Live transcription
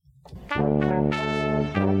This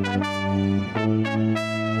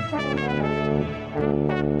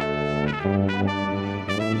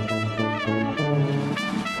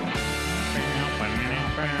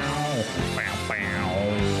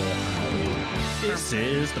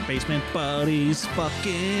is the Basement Buddies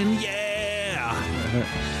fucking yeah!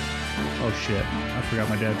 Oh shit, I forgot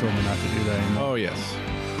my dad told me not to do that anymore. Oh, yes.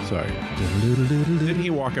 Sorry. Didn't he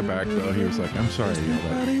walk it back, though? He was like, I'm sorry. Basement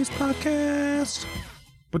Buddies podcast.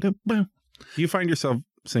 Do you find yourself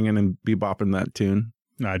singing and bebopping that tune?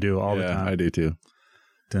 I do all the time. I do too.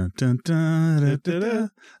 Dun, dun, dun, dun,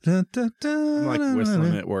 dun, dun, dun, dun, I'm like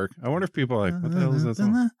whistling at work. I wonder if people are like, what the hell is that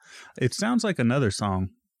song? It sounds like another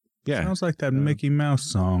song. Yeah. Sounds like that Mickey Mouse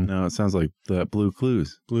song. No, it sounds like the Blue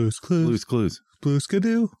Clues. Blues Clues. Blues Clues. Blues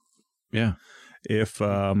Skidoo. Yeah. If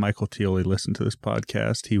Michael Thiele listened to this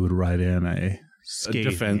podcast, he would write in a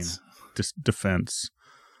defense. Defense.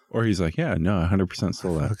 Or he's like, yeah, no, 100%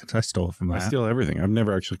 stole that. I stole it from that. I steal everything. I've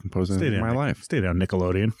never actually composed anything in my life. Stay down,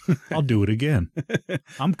 Nickelodeon. I'll do it again.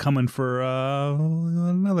 I'm coming for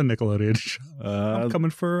another Nickelodeon show. I'm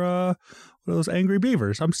coming for those Angry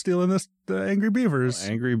Beavers. I'm stealing the Angry Beavers.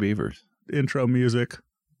 Angry Beavers. Intro music.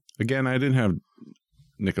 Again, I didn't have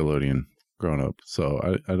Nickelodeon growing up,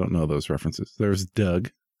 so I don't know those references. There's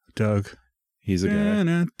Doug. He's a guy.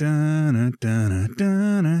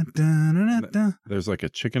 There's like a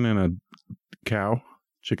chicken and a cow.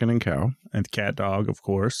 Chicken and cow. And cat dog, of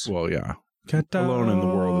course. Well, yeah. Cat dog. Alone in the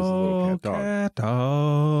world is a little cat dog. Cat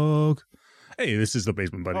dog. Hey, this is the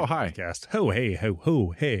Basement Buddies podcast. Ho, hey, ho,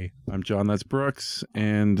 ho, hey. I'm John, that's Brooks,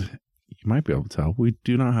 and you might be able to tell, we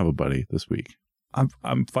do not have a buddy this week.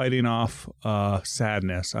 I'm fighting off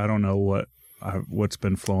sadness. I don't know what's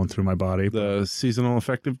been flowing through my body. The seasonal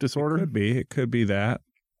affective disorder? It could be that.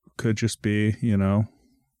 Could just be,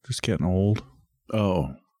 just getting old.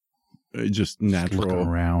 Oh, just natural. Just looking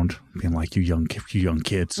around, being like, you young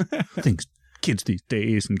kids. Kids these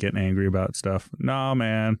days and getting angry about stuff. No,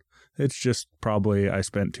 man. It's just probably I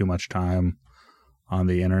spent too much time on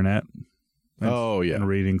the internet. And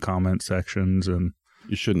reading comment sections, and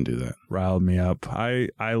you shouldn't do that. Riled me up.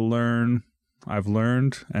 I've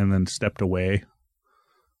learned and then stepped away.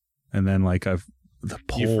 And then you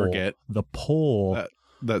forget the poll.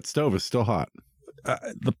 That stove is still hot.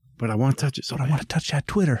 But I want to touch it. I want to touch that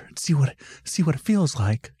Twitter and see what it feels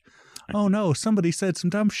like. Oh no, somebody said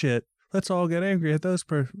some dumb shit. Let's all get angry at those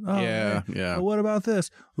person. Oh, yeah. Well, what about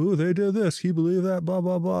this? Ooh, they did this. Can you believe that? Blah,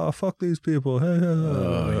 blah, blah. Fuck these people.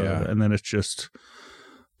 Yeah. And then it just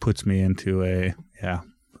puts me into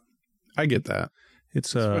I get that.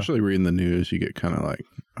 It's especially reading the news, you get kind of like,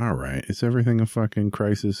 all right, is everything a fucking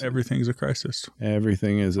crisis? Everything's a crisis.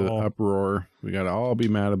 Everything is an uproar. We got to all be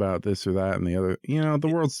mad about this or that and the other. The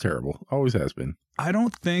world's terrible. Always has been. I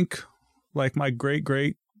don't think like my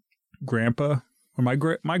great-great-grandpa or my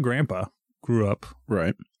grandpa grew up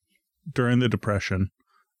right during the Depression.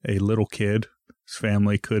 A little kid, his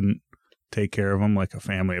family couldn't take care of him, like a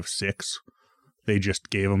family of 6. They just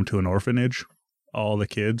gave him to an orphanage, all the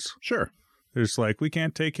kids. Sure. They're just like, we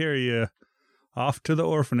can't take care of you. Off to the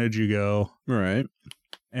orphanage you go. Right.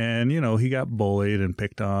 And, he got bullied and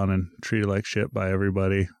picked on and treated like shit by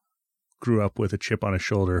everybody. Grew up with a chip on his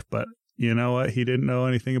shoulder, but you know what? He didn't know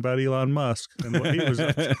anything about Elon Musk and what he was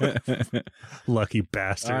up to. Lucky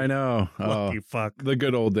bastard. I know. Lucky fuck. The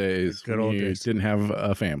good old days. Didn't have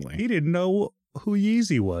a family. He didn't know who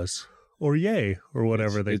Yeezy was or Ye or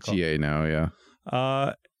whatever they call it. It's Ye now, yeah.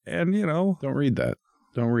 And don't read that.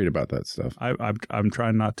 Don't read about that stuff. I'm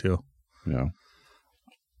trying not to. Yeah.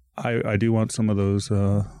 I do want some of those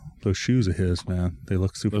shoes of his, man. They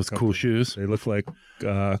look super. Those cool shoes. They look like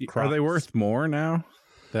Crocs. Are they worth more now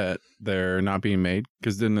that they're not being made?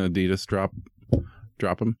 Because didn't Adidas drop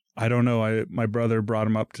them? I don't know. My brother brought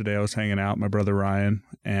them up today. I was hanging out, my brother Ryan,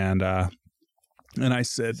 and I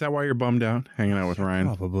said, "Is that why you're bummed out hanging out with Ryan?"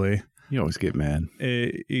 Probably. You always get mad.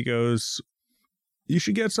 He goes, "You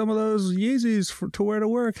should get some of those Yeezys to wear to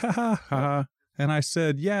work." Ha ha ha. And I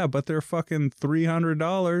said, "Yeah, but they're fucking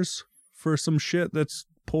 $300 for some shit that's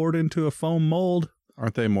poured into a foam mold."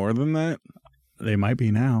 Aren't they more than that? They might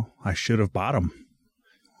be now. I should have bought them.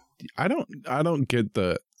 I don't get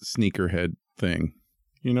the sneakerhead thing.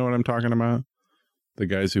 You know what I'm talking about? The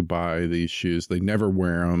guys who buy these shoes, they never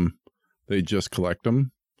wear them. They just collect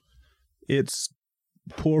them. It's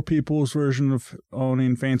poor people's version of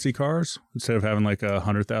owning fancy cars. Instead of having like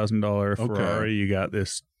 $100,000 Ferrari, you got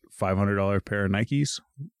this $500 pair of Nikes.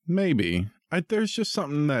 Maybe. There's just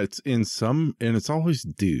something that's in some, and it's always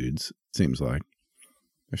dudes, it seems like.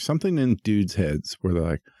 There's something in dudes' heads where they're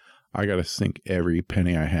like, I got to sink every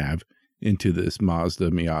penny I have into this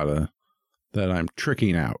Mazda Miata that I'm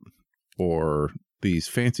tricking out. or these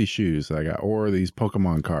fancy shoes that I got, or these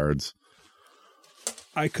Pokemon cards.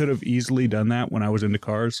 I could have easily done that when I was into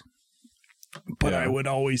cars, but Yeah. I would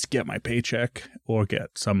always get my paycheck or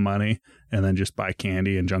get some money and then just buy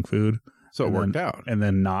candy and junk food. So it And worked then- out. And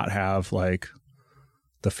then not have like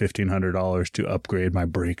the $1,500 to upgrade my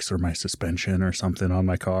brakes or my suspension or something on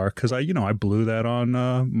my car. Cause I blew that on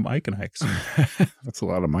Mike and Ike's. That's a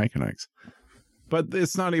lot of Mike and Ike's. But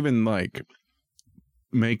it's not even like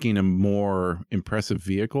making a more impressive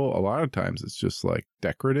vehicle. A lot of times it's just like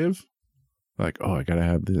decorative. Like, oh, I got to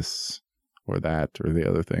have this or that or the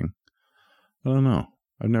other thing. I don't know.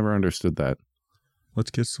 I've never understood that.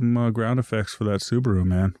 Let's get some ground effects for that Subaru,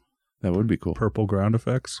 man. That would be cool. Purple ground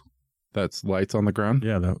effects. That's lights on the ground?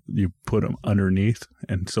 Yeah, you put them underneath.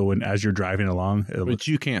 And so as you're driving along, But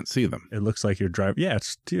you can't see them. it looks like you're driving. Yeah,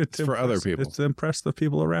 it's for other people. It's to impress the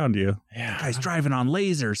people around you. Yeah. Guy's driving on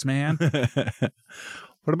lasers, man.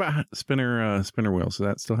 What about spinner wheels? Is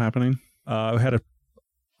that still happening?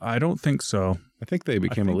 I don't think so. I think they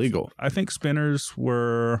became illegal. I think spinners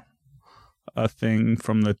were a thing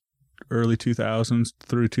from the early 2000s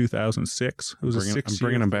through 2006. It was I'm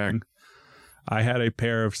bringing them back. I had a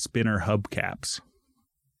pair of spinner hubcaps,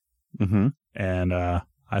 Mm-hmm. and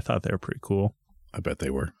I thought they were pretty cool I bet they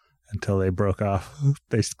were. until they broke off.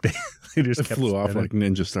 They just They kept flew off spinning. like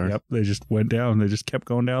ninja stars. Yep, they just went down. They just kept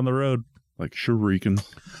going down the road. Like shurikens.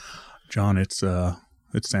 John, it's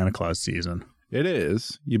Santa Claus season. It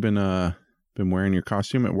is. You've been wearing your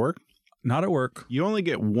costume at work? Not at work. You only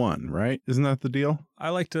get one, right? Isn't that the deal? I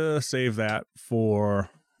like to save that for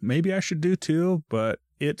maybe I should do two, but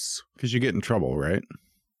it's Because you get in trouble, right?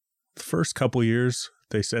 the first couple years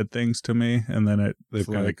they said things to me, and then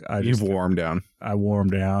You've warmed down. I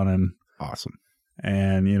warmed down, Awesome.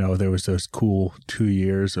 and there was those cool 2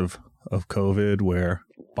 years of COVID where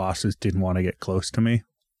bosses didn't want to get close to me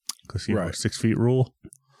because Right. 6 feet rule,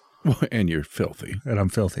 And you're filthy, and I'm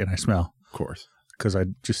filthy and I smell of course. because I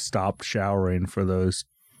just stopped showering for those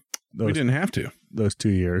We didn't have to. those 2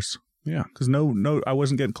 years. Yeah. Because no, I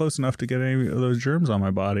wasn't getting close enough to get any of those germs on my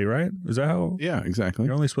body, right? Is that how Yeah, exactly.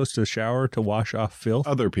 you're only supposed to shower to wash off filth?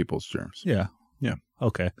 Other people's germs. Yeah. Yeah.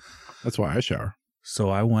 Okay. That's why I shower. So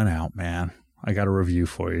I went out, man. I got a review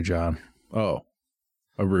for you, John, Oh,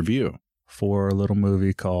 a review. for a little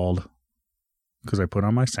movie called, because I put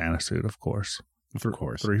on my Santa suit, of course. Of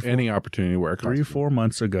course. 3-4 Any opportunity to wear a costume. 3-4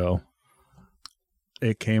 months ago,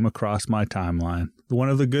 it came across my timeline. One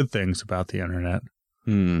of the good things about the internet,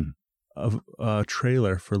 of a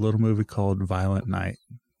trailer for a little movie called Violent Night.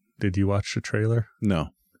 Did you watch the trailer? No.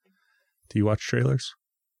 Do you watch trailers?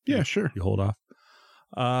 Yeah, sure. You hold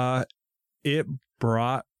off. It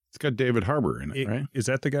brought It's got David Harbour in it, right? Is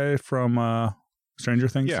that the guy from Stranger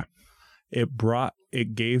Things? Yeah.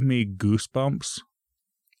 It gave me goosebumps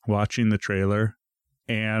watching the trailer,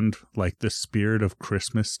 and like the spirit of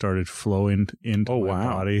Christmas started flowing into my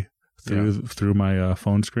body through my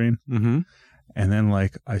phone screen. Mm-hmm. And then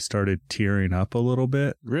like I started tearing up a little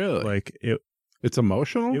bit. Really? Like It's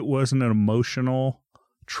emotional? it wasn't an emotional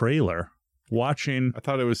trailer. Watching, I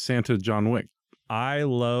thought it was Santa John Wick. I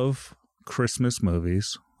love Christmas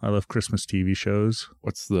movies. I love Christmas TV shows.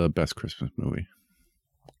 What's the best Christmas movie?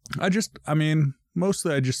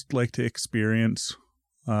 Mostly I just like to experience,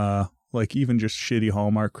 like even just shitty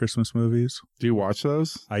Hallmark Christmas movies. Do you watch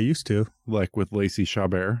those? I used to, Like with Lacey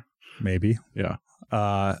Chabert? maybe. Yeah.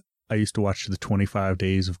 I used to watch the 25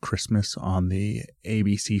 Days of Christmas on the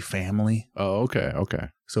ABC Family. Oh, okay. Okay.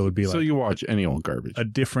 So it would be So like you watch any old garbage. a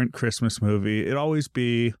different Christmas movie. It'd always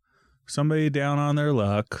be somebody down on their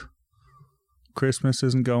luck. Christmas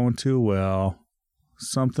isn't going too well.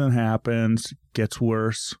 Something happens, gets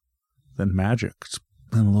worse. Then magic,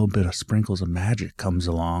 then a little bit of sprinkles of magic comes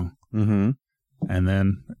along. Mm-hmm. And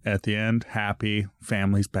then at the end, happy,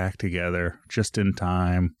 family's back together, just in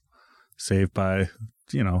time, saved by,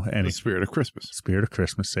 any The spirit of Christmas. spirit of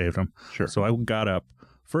Christmas saved them. Sure. So I got up.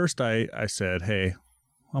 First, I said, hey,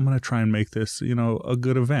 I'm going to try and make this, a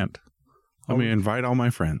good event. Let me invite all my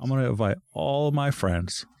friends. I'm going to invite all of my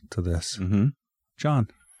friends to this. Mm-hmm. John,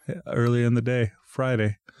 early in the day,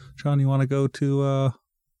 Friday. John, you want to go to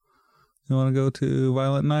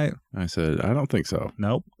Violent Night? I said, I don't think so.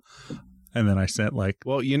 Nope. And then I sent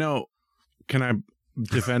Well, can I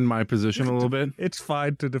defend my position a little bit? it's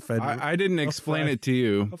fine to defend you. I didn't explain it to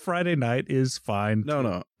you. A Friday night is fine.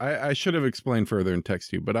 No. I should have explained further and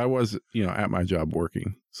text you, but I was, at my job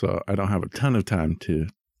working. So I don't have a ton of time to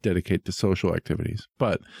dedicate to social activities.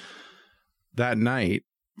 But that night,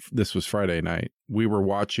 this was Friday night, we were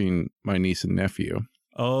watching my niece and nephew.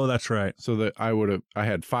 Oh, that's right. So that I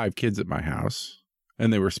had 5 kids at my house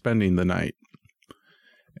and they were spending the night.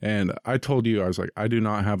 And I told you, I was like, I do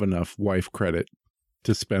not have enough wife credit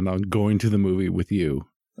to spend on going to the movie with you.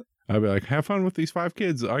 I'd be like, have fun with these 5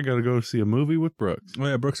 kids. I got to go see a movie with Brooks. Oh,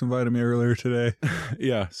 yeah, Brooks invited me earlier today.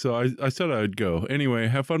 Yeah, so I said I'd go. Anyway,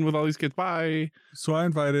 have fun with all these kids. Bye. So I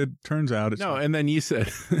invited, turns out it's... No, and then you said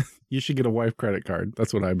you should get a wife credit card.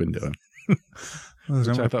 That's what I've been doing, which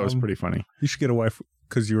I thought was pretty funny. You should get a wife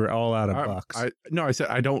because you were all out of bucks. I said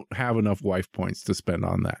I don't have enough wife points to spend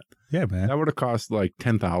on that. Yeah, man. That would have cost like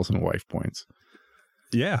 10,000 wife points.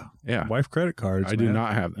 Yeah. Yeah. Wife credit cards. I do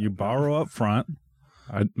not have that. You borrow up front.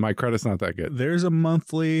 My credit's not that good. There's a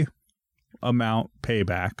monthly amount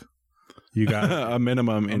payback. You got a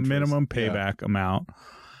minimum payback amount,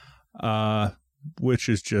 which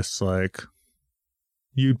is just like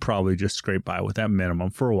you'd probably just scrape by with that minimum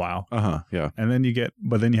for a while. Yeah. And then you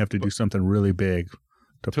have to do something really big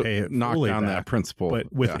to pay it knock fully down back. that principal.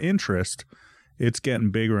 But with interest, it's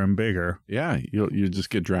getting bigger and bigger. Yeah, you just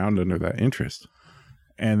get drowned under that interest.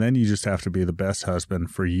 And then you just have to be the best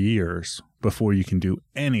husband for years before you can do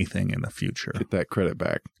anything in the future. Get that credit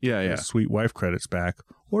back. Yeah. Sweet wife credits back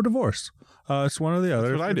or divorce. It's one or the other.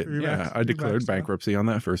 That's what I did. Yeah, I declared bankruptcy on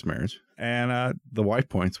that first marriage. And the wife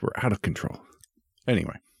points were out of control.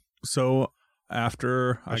 Anyway. So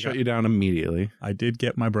after I shut you down immediately. I did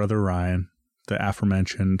get my brother Ryan, the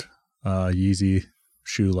aforementioned Yeezy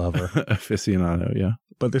shoe lover. Aficionado, yeah.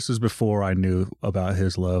 But this is before I knew about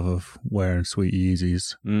his love of wearing sweet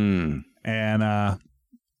Yeezys. And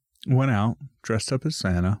went out, dressed up as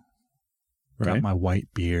Santa. Right. Got my white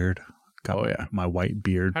beard. My white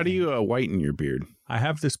beard. How do you whiten your beard? I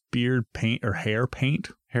have this beard paint or hair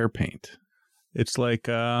paint. Hair paint. It's like,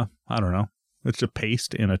 I don't know. It's a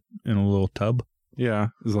paste in a little tub. Yeah.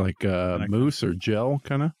 It's like mousse or gel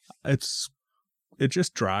kind of. It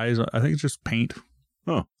just dries. I think it's just paint.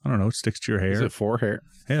 Oh, I don't know. It sticks to your hair. Is it for hair?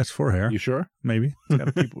 Yeah, it's for hair. You sure? Maybe.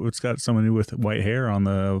 It's got someone with white hair on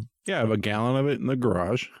the... Yeah, I have a gallon of it in the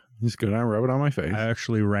garage. Just go down and rub it on my face. I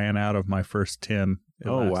actually ran out of my first tin.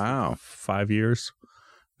 Oh, wow. 5 years.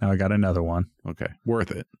 Now I got another one. Okay. Worth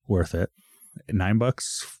it.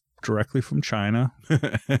 $9 directly from China.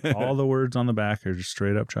 All the words on the back are just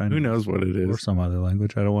straight up Chinese. Who knows what it is? Or some other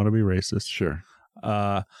language. I don't want to be racist. Sure.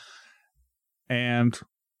 And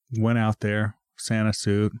went out there. Santa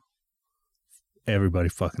suit. Everybody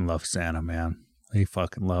fucking loves Santa, man. They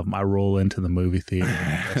fucking love him. I roll into the movie theater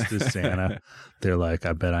dressed as Santa. They're like,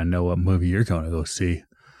 I bet I know what movie you're going to go see.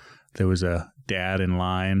 There was a dad in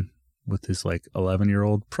line with his like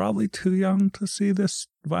 11-year-old, probably too young to see this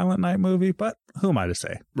Violent Night movie, but who am I to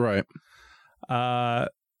say? Right. And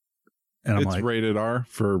I'm it's rated R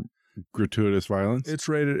for gratuitous violence. It's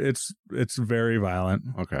rated. It's very violent.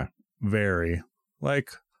 Okay. Very.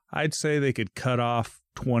 Like, I'd say they could cut off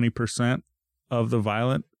 20% of the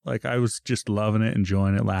violent. Like, I was just loving it,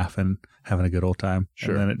 enjoying it, laughing, having a good old time.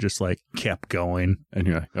 Sure. And then it just like kept going. And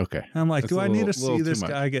you're like, okay. And I'm like, That's do I need to see this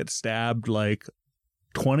guy get stabbed like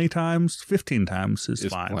 20 times? 15 times is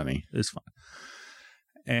fine. Plenty. Is fine.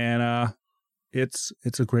 And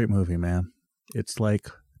it's a great movie, man. It's like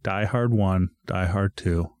Die Hard 1, Die Hard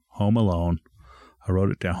 2, Home Alone. I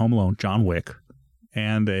wrote it down. Home Alone, John Wick,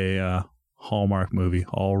 and a Hallmark movie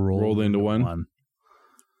all rolled into one.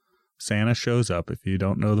 Santa shows up. If you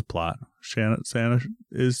don't know the plot, Santa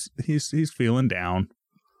is he's feeling down.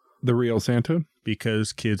 The real Santa?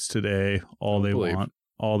 Because kids today, all they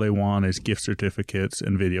want is gift certificates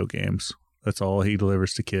and video games. That's all he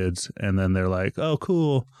delivers to kids. And then they're like, oh,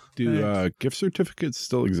 cool. Do gift certificates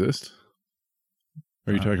still exist?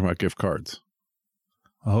 Or are you talking about gift cards?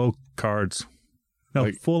 Oh, cards. No,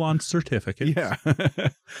 like, full-on certificate. Yeah.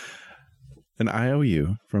 An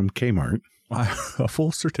IOU from Kmart. A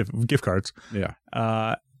full certificate, gift cards. Yeah.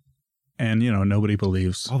 And, nobody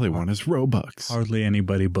believes. All they want is Robux. Hardly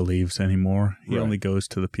anybody believes anymore. He only goes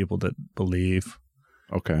to the people that believe.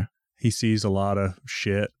 Okay. He sees a lot of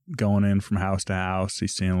shit going in from house to house.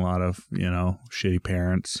 He's seeing a lot of, shitty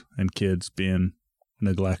parents and kids being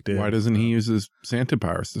neglected. Why doesn't he use his Santa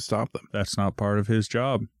powers to stop them? That's not part of his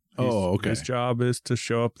job. Okay. His job is to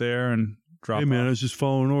show up there and drop Hey, man, I was just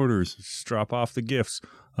following orders. Just drop off the gifts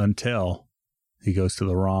until he goes to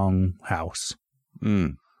the wrong house.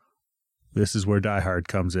 This is where Die Hard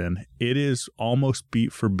comes in. It is almost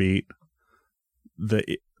beat for beat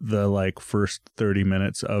the like first 30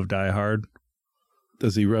 minutes of Die Hard.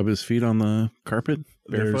 Does he rub his feet on the carpet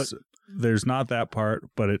barefoot? There's not that part,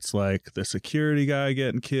 but it's like the security guy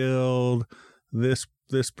getting killed, this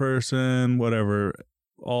person, whatever.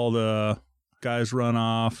 All the guys run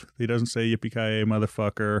off. He doesn't say yippee-ki-yay,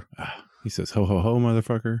 motherfucker. He says ho ho ho,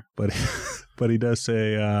 motherfucker. But he does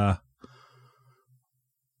say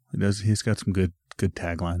he's got some good good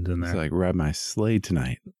taglines in It's there. like, ride my sleigh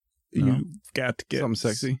tonight. No? You got to get Something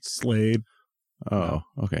sexy? slayed. Oh,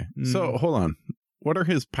 okay. So, Mm. hold on. What are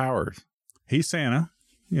his powers? He's Santa,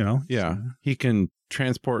 you know. Yeah. He can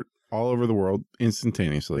transport all over the world They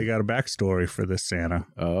instantaneously. got a backstory for this Santa.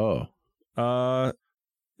 Oh.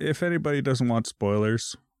 If anybody doesn't want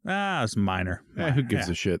spoilers, it's minor. Who gives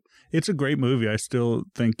a shit? It's a great movie. I still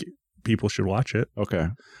think people should watch it. Okay.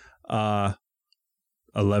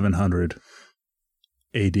 1100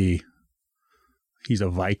 AD. He's a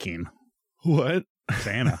Viking. What?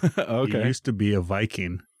 Santa. Okay. He used to be a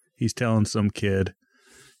Viking. He's telling some kid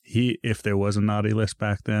if there was a naughty list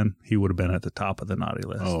back then, he would have been at the top of the naughty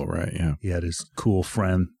list. Oh, right. Yeah. He had his cool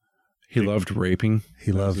friend. He loved raping.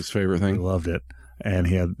 He That was loved his favorite He thing. loved it. And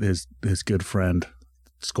he had his good friend,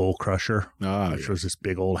 Skull Crusher, which Yeah. was this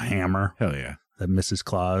big old hammer Hell yeah. that Mrs.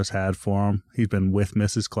 Claus had for him. He's been with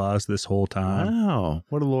Mrs. Claus this whole time. Wow.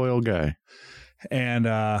 What a loyal guy. And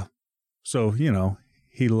so, you know,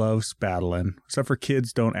 he loves battling. Except for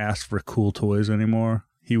kids don't ask for cool toys anymore.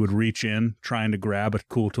 He would reach in trying to grab a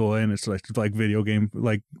cool toy, and it's like video game,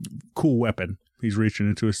 like cool weapon. He's reaching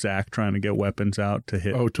into a sack trying to get weapons out to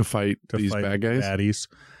hit. To fight these bad guys? Baddies,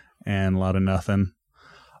 and a lot of nothing.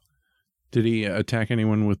 Did he attack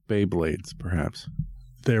anyone with Beyblades, perhaps?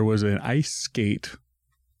 There was an ice skate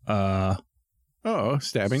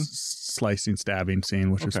Stabbing. slicing, stabbing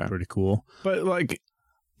scene, which is Okay. pretty cool. But, like,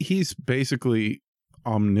 he's basically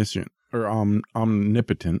omniscient or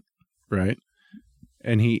omnipotent, right?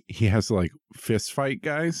 And he has, like, fist fight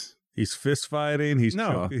guys? He's fist fighting. He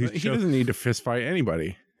doesn't need to fist fight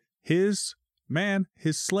anybody. His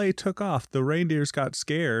sleigh took off. The reindeers got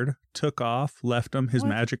scared, took off, left him. His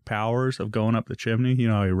magic powers of going up the chimney. You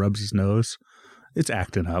know how he rubs his nose? It's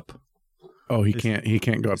acting up. Oh, he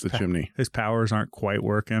can't go up the chimney. His powers aren't quite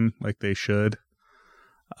working like they should.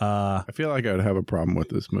 I feel like I'd have a problem with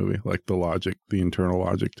this movie, like the internal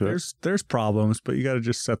logic to it. There's problems, but you got to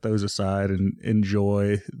just set those aside and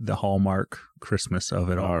enjoy the Hallmark Christmas of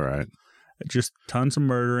it all. All right. Just tons of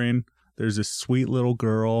murdering. There's this sweet little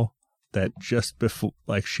girl that just before,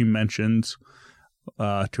 like, she mentions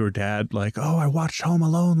to her dad, like, "Oh, I watched Home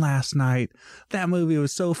Alone last night. That movie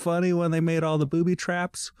was so funny when they made all the booby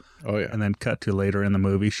traps." Oh, yeah. And then cut to later in the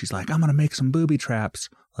movie, she's like, "I'm going to make some booby traps."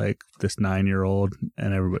 Like this 9-year-old,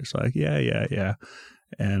 and everybody's like, yeah.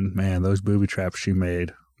 And man, those booby traps she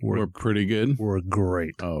made were pretty good. Were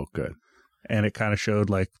great. Oh, good. And it kind of showed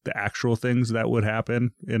like the actual things that would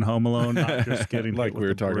happen in Home Alone, not just getting like we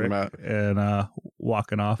were talking about, and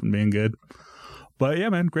walking off and being good. But yeah,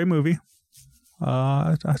 man, great movie.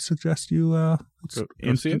 I suggest you go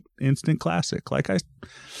see it. Instant classic. Like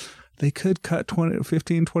they could cut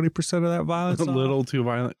 15-20% of that violence. A little too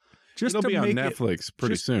violent. It'll be on Netflix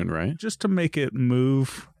pretty soon, right? Just to make it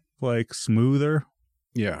move like smoother.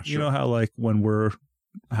 Yeah, sure. You know how like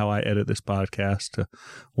how I edit this podcast to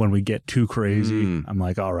when we get too crazy, I'm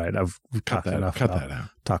like, all right, I've talked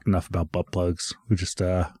enough about butt plugs. We just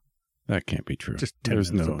that can't be true. Just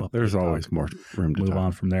there's always more room to move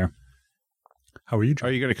on from there. How are you? Are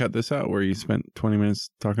you going to cut this out where you spent 20 minutes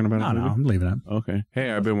talking about it? No, I'm leaving it. Okay.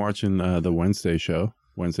 Hey, I've been watching the Wednesday show,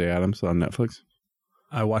 Wednesday Addams on Netflix.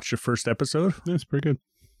 I watched your first episode. Yeah, it's pretty good.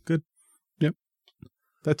 Good. Yep.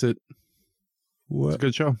 That's it. What? It's a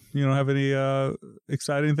good show. You don't have any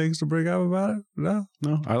exciting things to bring up about it? No?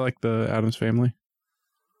 No, I like the Addams Family.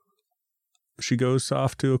 She goes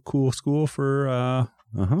off to a cool school for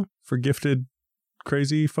gifted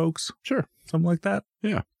crazy folks. Sure. Something like that.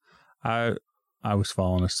 Yeah. I was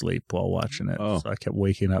falling asleep while watching it. Oh. So I kept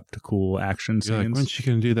waking up to cool action You're scenes. like, when's she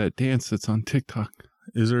going to do that dance that's on TikTok?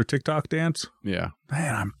 Is there a TikTok dance? Yeah.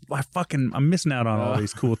 Man, I'm missing out on all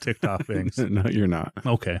these cool TikTok things. No, you're not.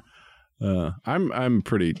 Okay. I'm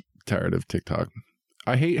pretty tired of TikTok.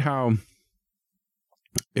 I hate how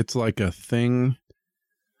it's like a thing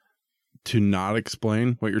to not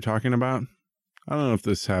explain what you're talking about. I don't know if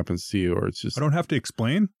this happens to you or it's just I don't have to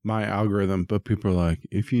explain my algorithm, but people are like,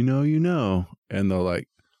 if you know, you know. And they'll like,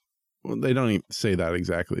 well, they don't even say that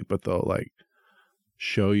exactly, but they'll like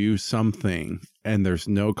show you something and there's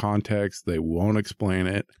no context. They won't explain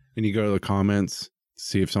it. And you go to the comments,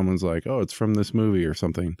 see if someone's like, oh, it's from this movie or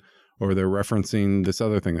something, or they're referencing this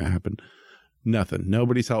other thing that happened. Nothing.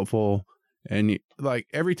 Nobody's helpful. And like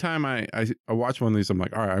every time I watch one of these, I'm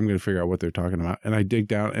like, all right, I'm going to figure out what they're talking about. And I dig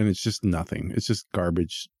down and it's just nothing. It's just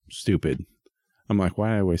garbage, stupid. I'm like, why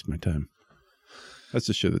did I waste my time? That's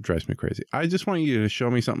the shit that drives me crazy. I just want you to show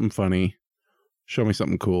me something funny, show me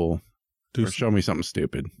something cool, show me something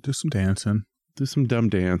stupid. Do some dancing. Do some dumb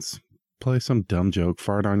dance. Play some dumb joke.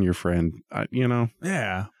 Fart on your friend. You know?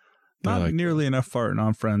 Yeah. Not like, nearly enough farting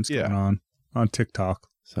on friends going on. on TikTok.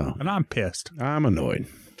 So, And I'm pissed. I'm annoyed,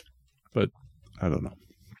 but I don't know.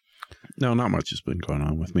 No, not much has been going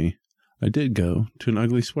on with me. I did go to an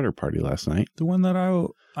ugly sweater party last night. The one that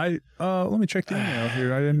let me check the email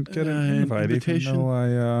here. I didn't get an invite, invitation. even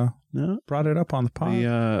though No, brought it up on the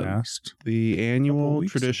podcast. the annual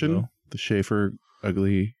weeks tradition, ago. the Schaefer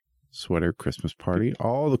ugly sweater Christmas party.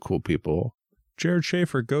 All the cool people. Jared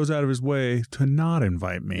Schaefer goes out of his way to not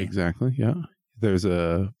invite me. Exactly. Yeah. There's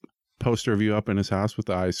a poster of you up in his house with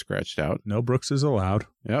the eyes scratched out. No Brooks is allowed.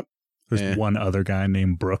 Yep. There's one other guy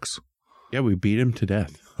named Brooks. Yeah, we beat him to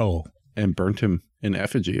death. Oh. And burnt him in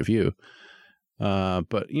effigy of you.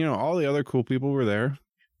 But, all the other cool people were there,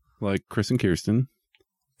 like Chris and Kirsten,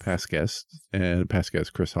 past guest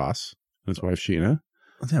Chris Haas, and his wife Sheena.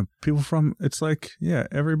 Yeah, people from, it's like,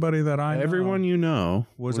 everybody that I know. Everyone you know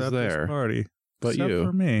was at there. This party. But except you.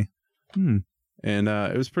 for me. And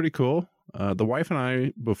it was pretty cool. The wife and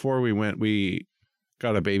I, before we went, we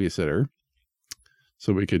got a babysitter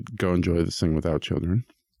so we could go enjoy this thing without children.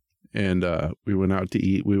 And we went out to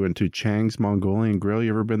eat. We went to Chang's Mongolian Grill.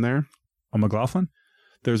 You ever been there? On McLaughlin?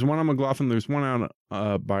 There's one on McLaughlin. There's one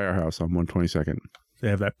out by our house on 122nd. They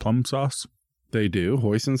have that plum sauce? They do.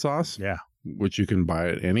 Hoisin sauce? Yeah. Which you can buy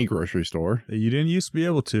at any grocery store. You didn't used to be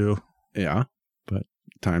able to. Yeah. But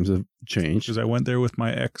times have changed. Because I went there with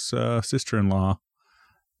my ex-sister-in-law.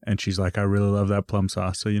 And she's like, I really love that plum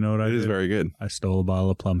sauce. So you know what I did? It is very good. I stole a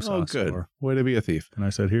bottle of plum sauce. Oh, good. Way to be a thief. And I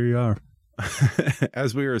said, here you are.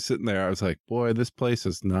 As we were sitting there, I was like, boy, this place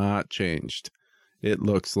has not changed. It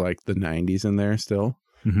looks like the 90s in there still.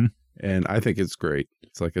 Mm-hmm. And I think it's great.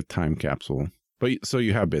 It's like a time capsule. But so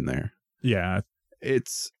you have been there. Yeah.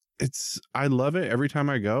 I love it every time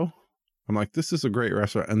I go. I'm like, this is a great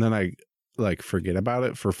restaurant. And then I forget about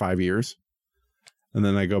it for 5 years. And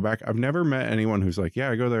then I go back. I've never met anyone who's like, yeah,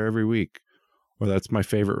 I go there every week. Or that's my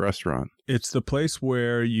favorite restaurant. It's the place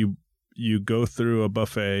where you go through a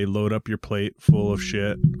buffet, load up your plate full of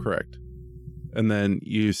shit. Correct. And then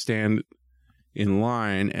you stand in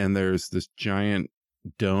line and there's this giant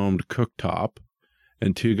domed cooktop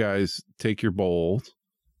and two guys take your bowl,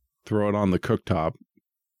 throw it on the cooktop,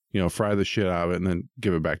 fry the shit out of it and then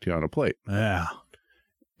give it back to you on a plate. Yeah.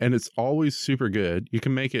 And it's always super good. You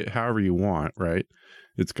can make it however you want, right?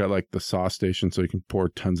 It's got like the sauce station so you can pour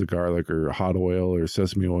tons of garlic or hot oil or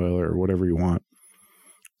sesame oil or whatever you want.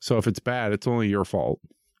 So if it's bad, it's only your fault.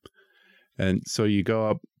 And so you go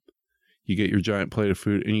up, you get your giant plate of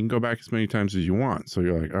food, and you can go back as many times as you want. So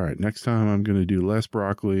you're like, all right, next time I'm going to do less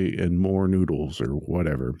broccoli and more noodles or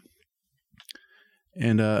whatever.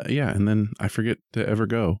 And and then I forget to ever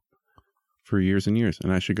go for years and years,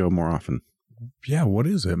 and I should go more often. Yeah, what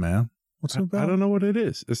is it, man? What's it about? I don't know what it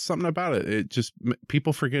is. It's something about it. It just,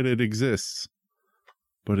 people forget it exists,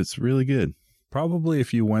 but it's really good. Probably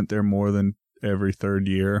if you went there more than every third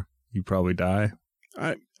year, you'd probably die.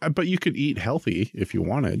 But you could eat healthy if you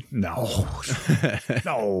wanted. No.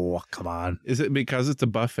 No, come on. Is it because it's a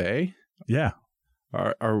buffet? Yeah.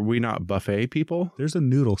 Are we not buffet people? There's a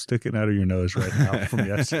noodle sticking out of your nose right now from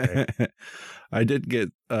yesterday. I did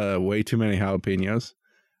get way too many jalapenos,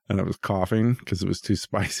 and I was coughing because it was too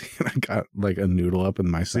spicy, and I got like a noodle up in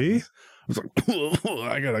my See? I was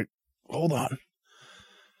like, I gotta hold on.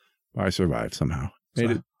 I survived somehow.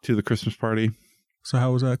 Made it to the Christmas party. So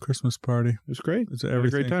how was that Christmas party? It was great. It's a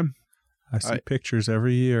great time. I see pictures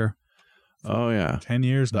every year. Oh yeah, 10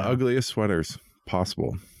 years now. The ugliest sweaters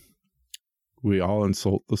possible. We all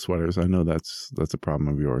insult the sweaters. I know that's a problem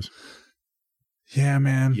of yours. Yeah,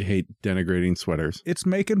 man. You hate denigrating sweaters. It's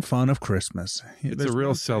making fun of Christmas. It's a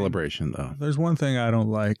real celebration, though. There's one thing I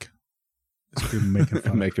don't like. It's people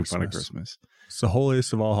making fun of Christmas. It's the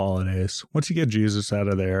holiest of all holidays. Once you get Jesus out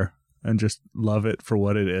of there and just love it for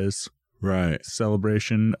what it is. Right.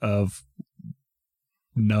 Celebration of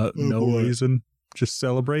no reason. Just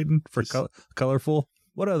celebrating for colorful.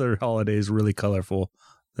 What other holiday is really colorful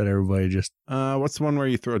that everybody just... what's the one where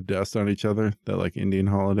you throw dust on each other? That like Indian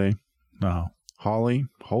holiday? No. Holy?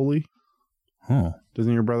 Oh.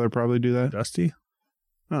 Doesn't your brother probably do that? Dusty?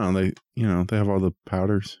 Oh, they have all the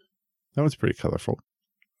powders. That one's pretty colorful.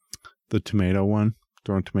 The tomato one,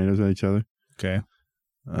 throwing tomatoes at each other. Okay.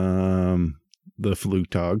 The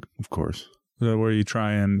Flugtag, of course. Is that where you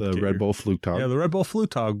try and... The Red Bull Flugtag. Yeah, the Red Bull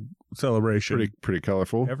Flugtag celebration. Pretty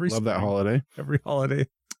colorful. Love that holiday. Every holiday.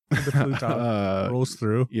 The Flugtag rolls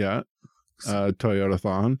through. Yeah.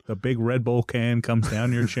 Toyota-thon. The big Red Bull can comes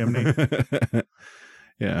down your chimney.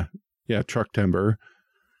 Yeah. Yeah, Truck Timber.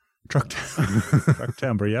 Truck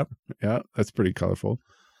Timber, yep. Yeah, that's pretty colorful.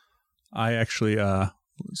 I actually,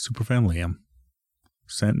 Superfan Liam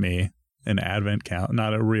sent me an advent calendar,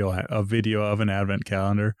 not a video of an advent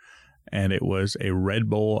calendar, and it was a Red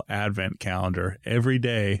Bull advent calendar. Every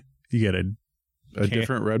day you get a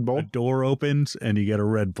different Red Bull. A door opens and you get a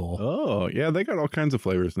Red Bull. Oh, yeah, they got all kinds of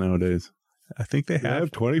flavors nowadays. I think they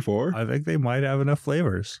have 24. I think they might have enough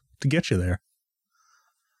flavors to get you there.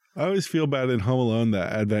 I always feel bad in Home Alone,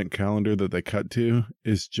 that advent calendar that they cut to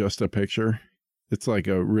is just a picture. It's like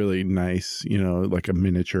a really nice, like a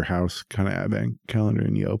miniature house kind of advent calendar,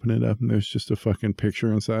 and you open it up and there's just a fucking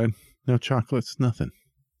picture inside. No chocolates, nothing.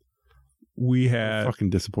 We had fucking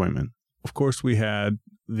disappointment. Of course, we had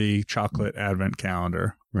the chocolate advent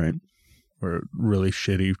calendar. Right. Or really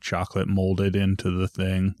shitty chocolate molded into the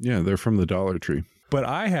thing. Yeah, they're from the Dollar Tree. But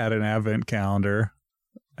I had an advent calendar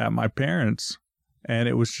at my parents', and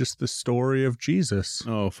it was just the story of Jesus.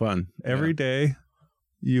 Oh, fun. Every day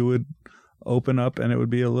you would open up and it would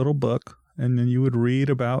be a little book, and then you would read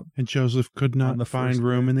about... And Joseph could not find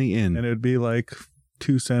room in the inn. And it would be like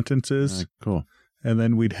 2 sentences. Cool. And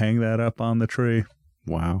then we'd hang that up on the tree.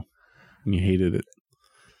 Wow. And you hated it.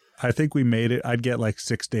 I think we made it. I'd get like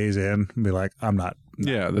 6 days in and be like, I'm not.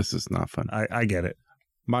 Yeah, this is not fun. I get it.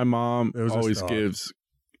 My mom always gives,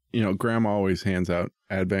 Grandma always hands out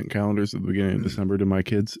advent calendars at the beginning of December to my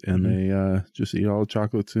kids, and they just eat all the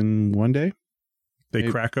chocolates in one day. They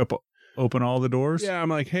crack open all the doors? Yeah, I'm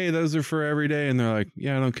like, hey, those are for every day. And they're like,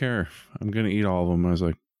 yeah, I don't care. I'm going to eat all of them. I was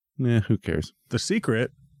like, who cares? The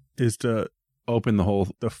secret is to open the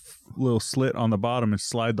little slit on the bottom and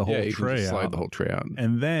slide the whole tray out. Slide the whole tray out.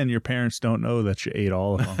 And then your parents don't know that you ate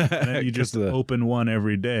all of them. And then you just open one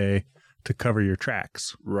every day to cover your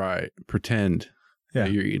tracks. Right. Pretend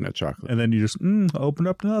that you're eating a chocolate. And then you just open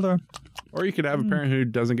up another. Or you could have a parent who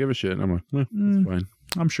doesn't give a shit. And I'm like, that's fine.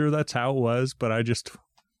 I'm sure that's how it was, but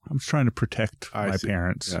I'm trying to protect my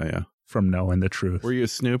parents from knowing the truth. Were you a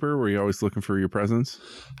snooper? Were you always looking for your presents?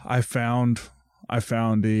 I found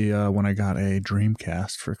the when I got a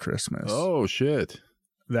Dreamcast for Christmas. Oh shit,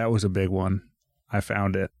 that was a big one. I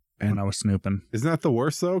found it when I was snooping. Isn't that the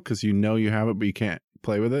worst though? Because you have it, but you can't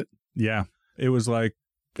play with it. Yeah, it was like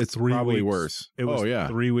it's probably worse. It was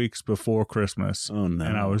 3 weeks before Christmas. Oh no!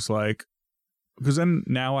 And I was like, because then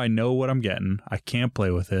now I know what I'm getting. I can't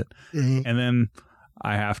play with it, and then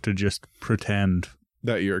I have to just pretend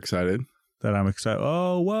that you're excited. That I'm excited.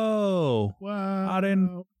 Oh, whoa! Wow! I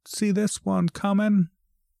didn't see this one coming.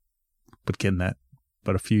 But getting that,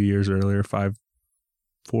 a few years earlier, 4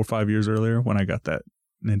 or 5 years earlier, when I got that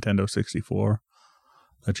Nintendo 64,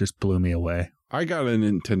 that just blew me away. I got a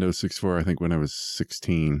Nintendo 64, I think, when I was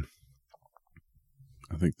 16.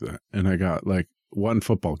 I think that, and I got like one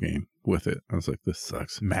football game with it. I was like, this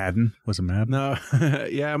sucks. Madden? Was it Madden? No,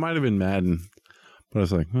 yeah, it might have been Madden, but I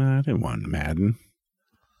was like, well, I didn't want Madden.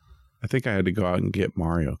 I think I had to go out and get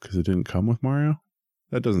Mario because it didn't come with Mario.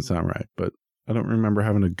 That doesn't sound right, but I don't remember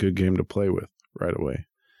having a good game to play with right away.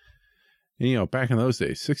 And, back in those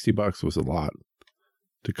days, $60 was a lot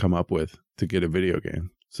to come up with to get a video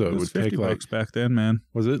game. So it would take like $50 back then, man.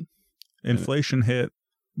 Was it? Inflation hit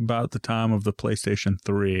about the time of the PlayStation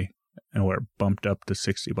 3 and where it bumped up to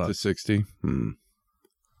 $60. To 60?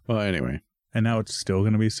 Well, anyway. And now it's still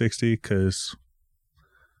going to be 60 because,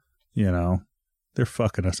 they're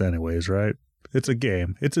fucking us anyways, right? It's a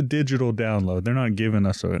game. It's a digital download. They're not giving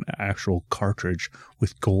us an actual cartridge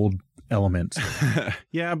with gold elements.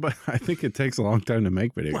 Yeah, but I think it takes a long time to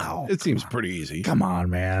make video games. It seems pretty easy. Come on,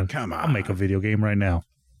 man. Come on. I'll make a video game right now.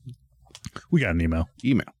 We got an email.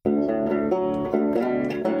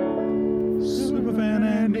 Superfan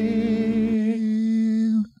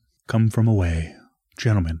Andy. Come from away.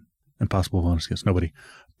 Gentlemen, and possible bonus guests. Nobody.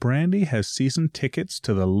 Brandy has season tickets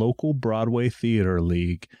to the local Broadway Theater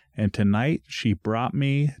League, and tonight she brought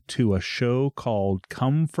me to a show called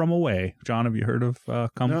Come From Away. John, have you heard of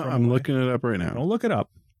Come From Away? I'm looking it up right now. Don't look it up.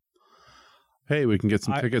 Hey, we can get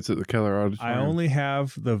some tickets at the Keller Auditorium. I only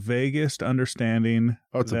have the vaguest understanding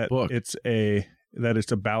it's a book. That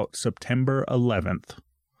it's about September 11th.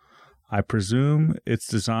 I presume it's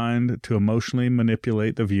designed to emotionally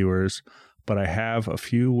manipulate the viewers, but I have a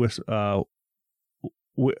few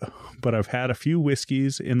but I've had a few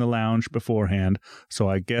whiskeys in the lounge beforehand, so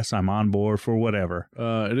I guess I'm on board for whatever.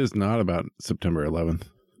 It is not about September 11th.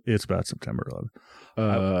 It's about September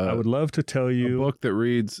 11th. I would love to tell you... A book that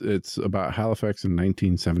reads, it's about Halifax in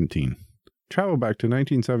 1917. Travel back to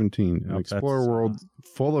 1917 and explore a world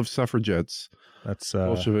full of suffragettes,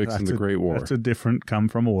 Bolsheviks, and the Great War. That's a different Come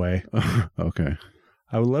From Away. Okay.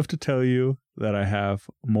 I would love to tell you that I have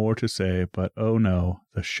more to say, but oh no,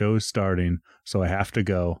 the show's starting, so I have to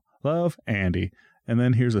go. Love, Andy. And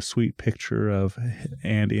then here's a sweet picture of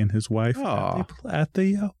Andy and his wife at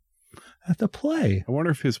the play. I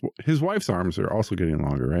wonder if his wife's arms are also getting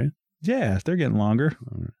longer, right? Yeah, they're getting longer.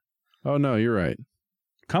 Oh, no, you're right.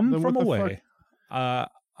 Come Then From what the Away.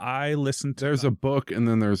 I listened to... There's a book, and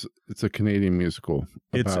then it's a Canadian musical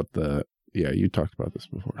about you talked about this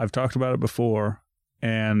before. I've talked about it before,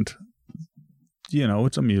 and,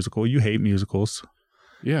 it's a musical. You hate musicals.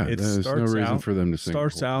 Yeah, there's no reason for them to sing.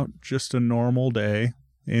 Starts out just a normal day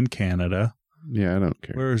in Canada. Yeah, I don't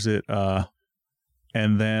care. Where is it?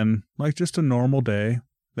 And then, just a normal day.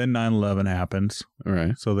 Then 9/11 happens. All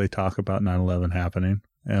right. So they talk about 9/11 happening.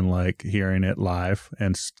 And hearing it live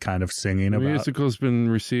and kind of singing about it. The musical has been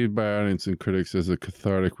received by audience and critics as a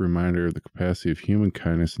cathartic reminder of the capacity of human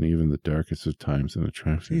kindness in even the darkest of times and the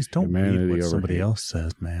triumph of don't humanity read what over somebody hate. Else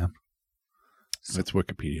says, man. That's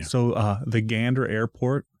Wikipedia. So the Gander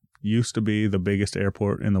Airport used to be the biggest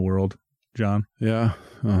airport in the world, John. Yeah.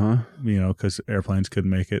 Uh-huh. Because airplanes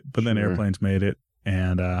couldn't make it. But then airplanes made it.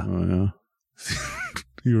 And oh, yeah.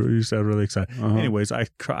 You sound really excited. Uh-huh. Anyways, I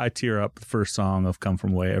tear up the first song of Come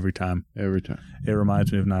From Away every time. Every time. It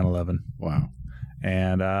reminds me of 9/11. Wow.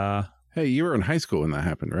 And hey, you were in high school when that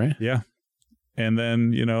happened, right? Yeah. And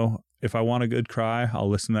then, if I want a good cry, I'll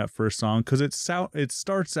listen to that first song because it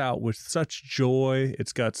starts out with such joy.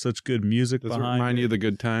 It's got such good music behind it. Does it remind you of the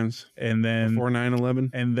good times? And then before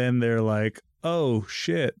 9/11? And then they're like, "Oh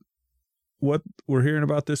shit. What we're hearing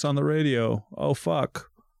about this on the radio. Oh fuck.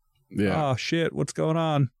 Yeah. Oh shit, what's going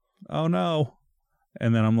on? Oh no."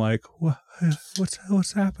 And then I'm like,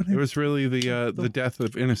 what's happening? It was really the death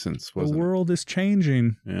of innocence, wasn't it? The world is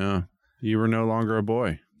changing. Yeah. You were no longer a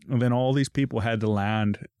boy. And then all these people had to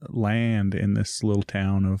land in this little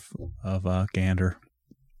town of Gander.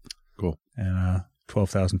 Cool. And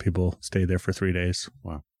 12,000 people stayed there for 3 days.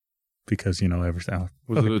 Wow. Because, everything.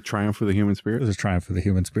 Was it a triumph for the human spirit? It was a triumph for the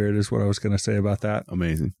human spirit is what I was going to say about that.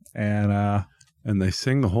 Amazing. And they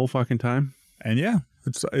sing the whole fucking time? And yeah,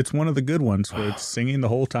 it's one of the good ones where it's singing the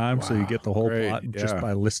whole time, so you get the whole plot just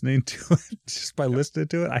by listening to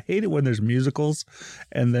it. I hate it when there's musicals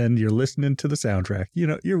and then you're listening to the soundtrack.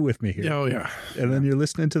 You're with me here. Oh yeah. And then you're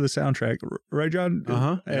listening to the soundtrack, right, John?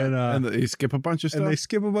 Uh-huh. And they skip a bunch of stuff. And they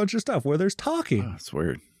skip a bunch of stuff where there's talking. Oh, that's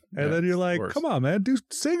weird. And then you're like, come on, man,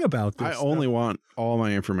 sing about this. I only want all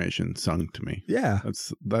my information sung to me. Yeah.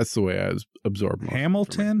 That's the way I absorb most.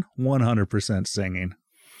 Hamilton, 100% singing.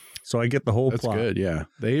 So I get the whole plot. That's good, yeah.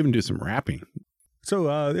 They even do some rapping.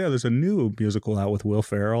 So, there's a new musical out with Will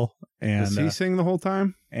Ferrell. And, does he sing the whole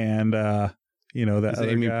time? And, that other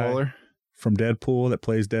Amy guy Poehler? From Deadpool that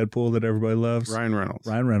plays Deadpool that everybody loves.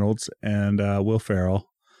 Ryan Reynolds and Will Ferrell.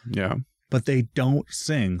 Yeah. But they don't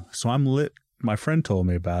sing. So I'm lit. My friend told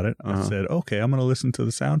me about it. I said, okay, I'm going to listen to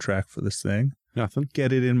the soundtrack for this thing. Nothing.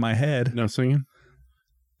 Get it in my head. No singing?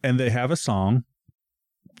 And they have a song.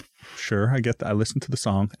 Sure, I get that. I listened to the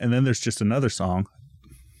song. And then there's just another song.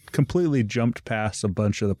 Completely jumped past a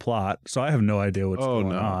bunch of the plot. So I have no idea what's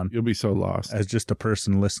going on. You'll be so lost. As just a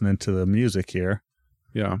person listening to the music here.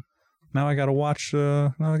 Yeah. Now I got to watch.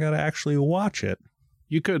 Now I got to actually watch it.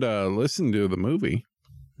 You could listen to the movie.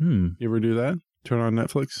 You ever do that? Turn on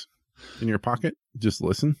Netflix in your pocket. Just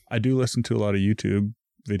listen. I do listen to a lot of YouTube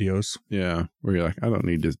videos. Yeah. Where you're like, I don't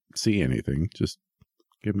need to see anything. Just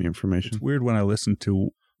give me information. It's weird when I listen to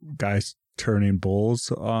guys turning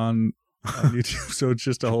bowls on YouTube. So it's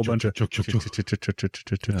just a whole bunch of. Oh,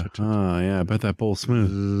 yeah. I bet that bowl's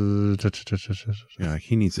smooth. Yeah.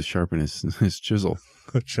 He needs to sharpen his chisel.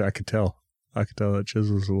 Which I could tell. That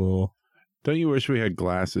chisel's a little. Don't you wish we had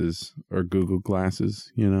glasses or Google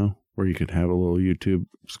glasses, where you could have a little YouTube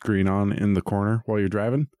screen on in the corner while you're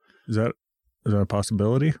driving? Is that a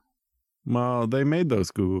possibility? Well, they made those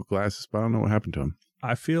Google glasses, but I don't know what happened to them.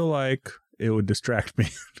 I feel like it would distract me.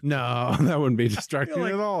 No, that wouldn't be distracting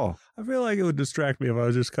at all. I feel like it would distract me if I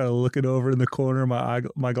was just kind of looking over in the corner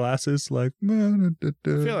of my glasses. Like, I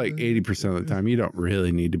feel like 80% of the time you don't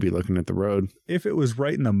really need to be looking at the road. If it was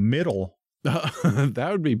right in the middle. That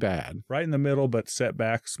would be bad. Right in the middle, but set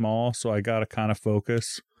back small. So I got to kind of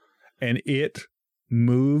focus. And it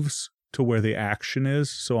moves to where the action is.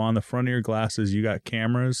 So on the front of your glasses, you got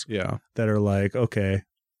cameras that are like, okay,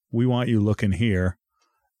 we want you looking here.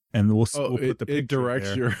 And we'll put the picture it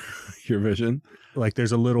directs there. your vision. Like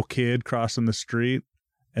there's a little kid crossing the street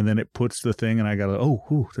and then it puts the thing and I got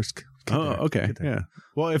to, there's kid there, okay. Yeah.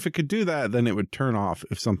 Well, if it could do that, then it would turn off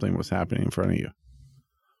if something was happening in front of you.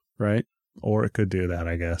 Right? Or it could do that,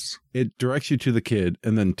 I guess. It directs you to the kid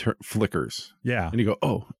and then flickers. Yeah. And you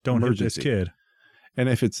go, don't emergency. hit this kid. And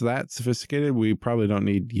if it's that sophisticated, we probably don't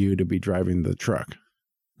need you to be driving the truck.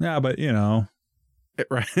 Yeah, but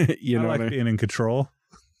right? I like being in control.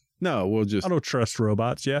 No, I don't trust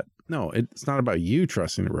robots yet. No, it's not about you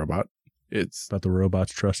trusting a robot. It's about the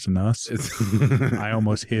robots trusting us. I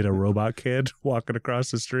almost hit a robot kid walking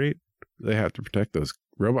across the street. They have to protect those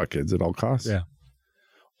robot kids at all costs. Yeah.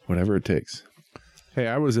 Whatever it takes. Hey,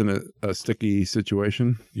 I was in a sticky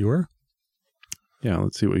situation. You were? Yeah,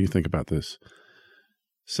 let's see what you think about this.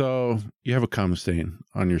 So you have a cum stain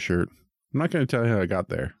on your shirt. I'm not going to tell you how I got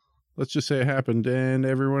there. Let's just say it happened and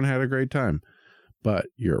everyone had a great time. But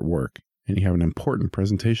you're at work and you have an important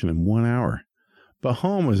presentation in 1 hour. But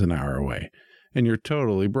home is an hour away and you're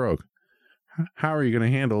totally broke. How are you going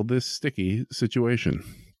to handle this sticky situation?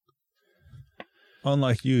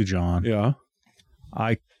 Unlike you, John. Yeah.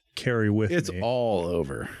 I carry with me. It's all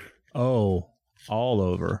over. Oh, all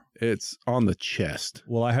over. It's on the chest.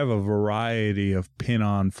 Well, I have a variety of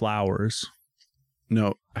pin-on flowers.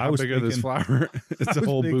 No, I how was big is this flower? It's a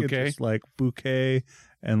whole bouquet. Just like bouquet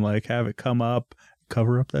and like have it come up,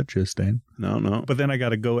 cover up that jizz stain. No. But then I got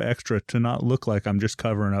to go extra to not look like I'm just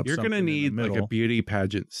covering up. You're going to need like a beauty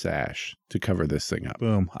pageant sash to cover this thing up.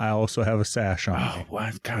 Boom. I also have a sash on. Oh,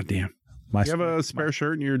 what? God damn. You have a spare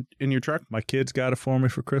shirt in your truck? My kids got it for me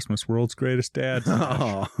for Christmas. World's Greatest Dad.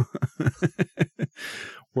 Oh.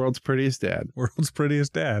 World's Prettiest Dad. World's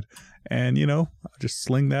Prettiest Dad. And, I just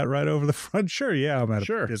sling that right over the front. Sure, yeah, I'm at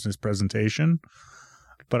a business presentation.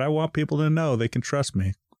 But I want people to know they can trust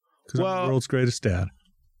me because I'm the world's greatest dad.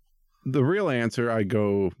 The real answer, I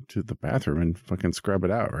go to the bathroom and fucking scrub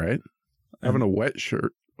it out, right? Having a wet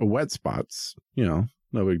shirt, a wet spot's, no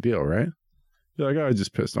big deal, right? You're like, oh, I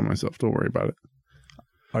just pissed on myself. Don't worry about it.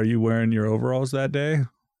 Are you wearing your overalls that day?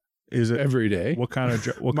 Is it every day? What kind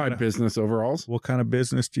of business overalls? What kind of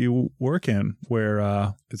business do you work in?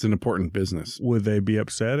 Where it's an important business. Would they be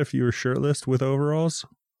upset if you were shirtless with overalls?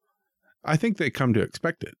 I think they come to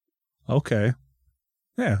expect it. Okay.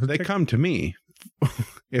 Yeah, they come to me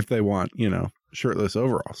if they want, shirtless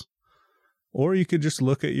overalls. Or you could just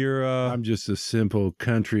look at your. I'm just a simple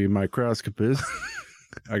country microscopist.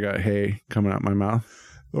 I got hay coming out my mouth.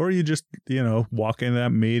 Or you just, walk into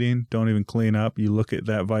that meeting, don't even clean up. You look at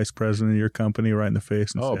that vice president of your company right in the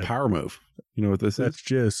face and say, power move. You know what this is? That's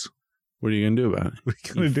jizz. What are you going to do about it? What are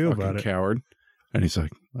you going to do about it? Coward. And he's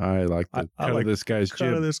like, I like the cut of this guy's jib.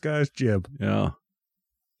 Cut of this guy's jib. Yeah.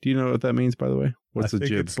 Do you know what that means, by the way? What's a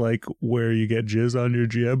jib? It's like where you get jizz on your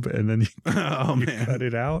jib and then you cut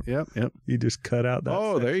it out. Yep. You just cut out that.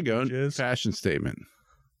 Oh, there you go. Jizz. Fashion statement.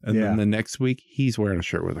 And then the next week, he's wearing a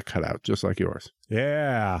shirt with a cutout, just like yours.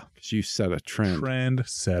 Yeah. Because you set a trend. Trend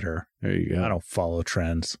setter. There you go. I don't follow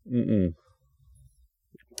trends. Mm-mm.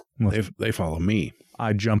 They follow me.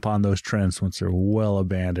 I jump on those trends once they're well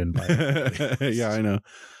abandoned. Yeah, I know.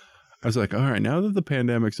 I was like, all right, now that the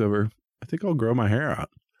pandemic's over, I think I'll grow my hair out.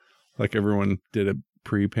 Like everyone did it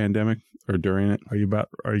pre-pandemic or during it. Are you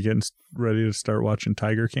getting ready to start watching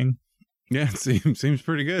Tiger King? Yeah, it seems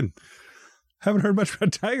pretty good. Haven't heard much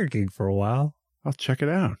about Tiger King for a while. I'll check it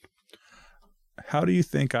out. How do you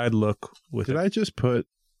think I'd look with it?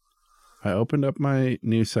 I opened up my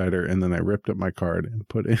news cider and then I ripped up my card and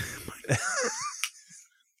put in.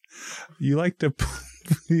 You like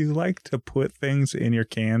to put things in your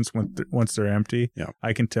cans once they're empty. Yeah,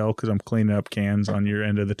 I can tell because I'm cleaning up cans on your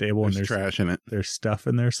end of the table and there's trash in it. There's stuff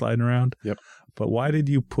in there sliding around. Yep. But why did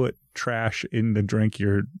you put trash in the drink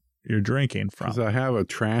you're drinking from? Because I have a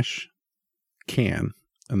trash can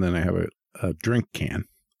and then I have a drink can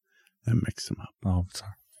and mix them up. Oh,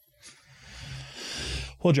 sorry.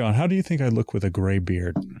 Well, John, how do you think I look with a gray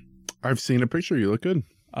beard? I've seen a picture. You look good.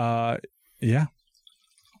 Yeah.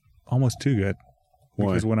 Almost too good. Why?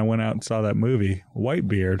 Because when I went out and saw that movie,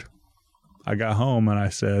 Whitebeard, I got home and I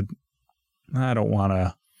said, I don't want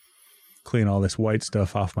to clean all this white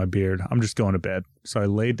stuff off my beard. I'm just going to bed. So I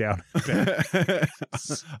laid down in bed.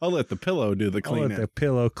 I'll let the pillow do the cleaning. I'll let the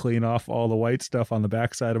pillow clean off all the white stuff on the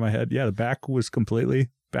back side of my head. Yeah, the back was completely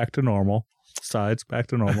back to normal. Sides back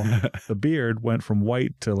to normal. The beard went from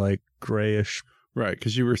white to like grayish. Right,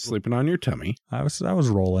 because you were sleeping on your tummy. I was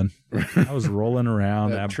rolling. I was rolling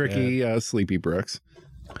around that tricky Sleepy Brooks.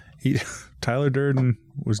 Tyler Durden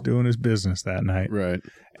was doing his business that night. Right.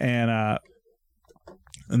 And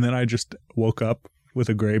then I just woke up with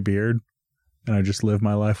a gray beard and I just lived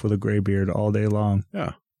my life with a gray beard all day long.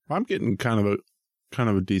 Yeah. I'm getting kind of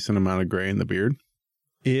a decent amount of gray in the beard.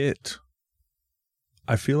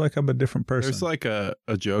 I feel like I'm a different person. There's like a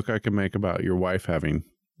joke I can make about your wife having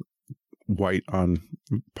white on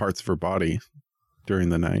parts of her body during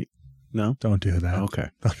the night. No? Don't do that. Okay.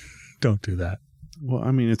 Don't do that. Well,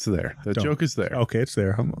 I mean, it's there. The joke is there. Okay, it's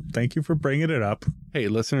there. Thank you for bringing it up. Hey,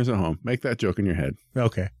 listeners at home, make that joke in your head.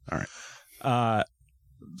 Okay. All right.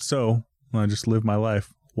 So I just lived my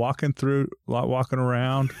life walking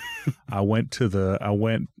around. I went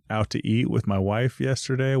out to eat with my wife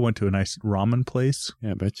yesterday. I went to a nice ramen place.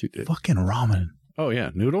 Yeah, I bet you did. Fucking ramen. Oh,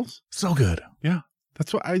 yeah. Noodles? So good. Yeah.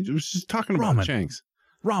 That's what I was just talking about. Ramen. Shanks.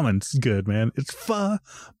 Ramen's good, man. It's pho,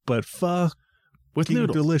 but pho With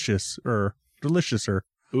noodles. deliciouser.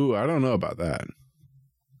 Ooh, I don't know about that.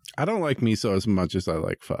 I don't like miso as much as I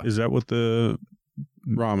like pho. Is that what the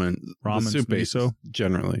Ramen's the soup miso?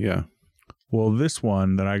 Generally, yeah. Well, this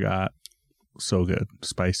one that I got, so good.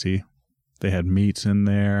 Spicy. They had meats in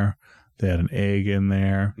there. They had an egg in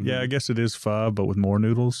there. Mm-hmm. Yeah, I guess it is pho, but with more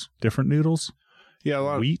noodles. Different noodles. Yeah, a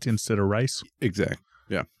lot wheat instead of rice. Exactly.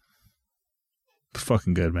 Yeah.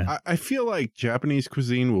 Fucking good, man. I feel like Japanese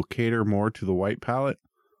cuisine will cater more to the white palate.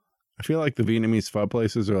 I feel like the Vietnamese pho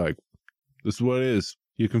places are like, this is what it is.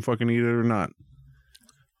 You can fucking eat it or not.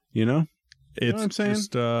 You know? It's know what I'm saying?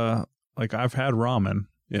 just like I've had ramen.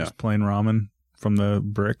 Yeah. Just plain ramen from the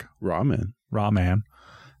brick. Ramen.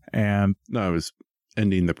 And No, I was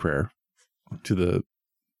ending the prayer to the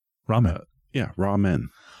ramen. Ramen.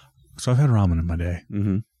 So I've had ramen in my day.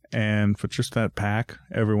 Mm-hmm. And for just that pack,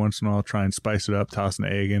 every once in a while, I'll try and spice it up, toss an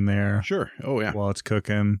egg in there. Sure. Oh, yeah. While it's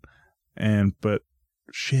cooking. But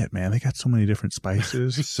shit, man, they got so many different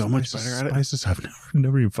spices. They're so much better at it. Spices I've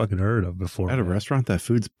never even fucking heard of before. At a restaurant, that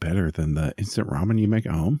food's better than the instant ramen you make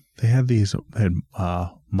at home. They had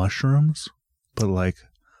mushrooms, but like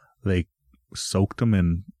they soaked them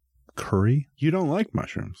in curry. You don't like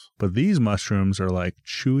mushrooms. But these mushrooms are like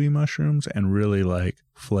chewy mushrooms and really like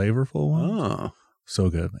flavorful ones. Oh. So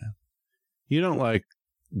good, man. You don't like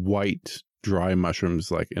white, dry mushrooms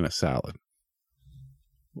like in a salad.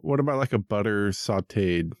 What about like a butter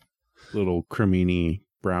sauteed little cremini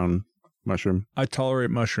brown mushroom? I tolerate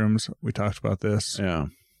mushrooms. We talked about this. Yeah.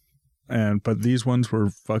 But these ones were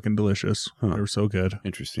fucking delicious. Huh. They were so good.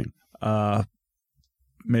 Interesting.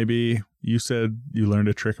 Maybe you said you learned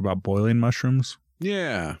a trick about boiling mushrooms.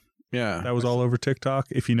 Yeah. Yeah. That was all over TikTok.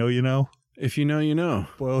 If you know, you know. If you know, you know.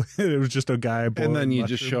 Well, it was just a guy boiling and then you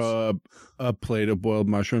mushrooms. just show up a plate of boiled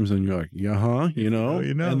mushrooms and you're like, yeah, you know?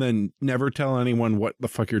 You know. And then never tell anyone what the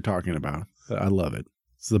fuck you're talking about. I love it.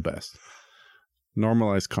 It's the best.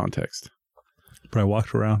 Normalized context. But I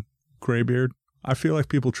walked around, gray beard. I feel like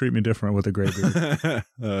people treat me different with a gray beard.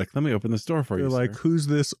 Like, let me open this door for They're you, like, sir. who's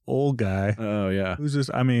this old guy? Oh, yeah. Who's this?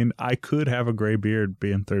 I mean, I could have a gray beard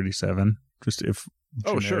being 37, just if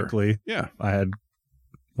genetically Yeah. I had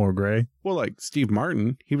more gray. Well, like Steve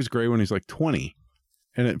Martin, he was gray when he was like 20.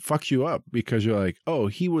 And it fucks you up because you're like, oh,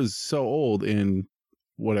 he was so old in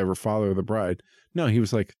whatever, Father of the Bride. No, he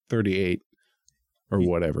was like 38 or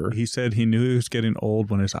whatever. He said he knew he was getting old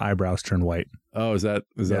when his eyebrows turned white. Oh, is that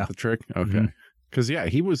Yeah. the trick? Okay. Mhm. Because, yeah,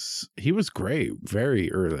 he was gray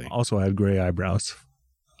very early. Also, I had gray eyebrows.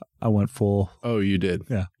 I went full. Oh, you did?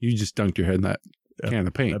 Yeah. You just dunked your head in that can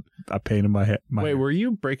of paint. I painted my head. Wait, were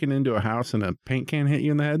you breaking into a house and a paint can hit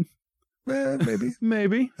you in the head? Maybe.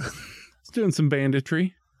 Maybe. It's doing some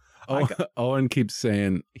banditry. Owen keeps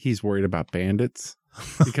saying he's worried about bandits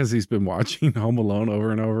because he's been watching Home Alone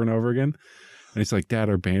over and over and over again. And he's like, Dad,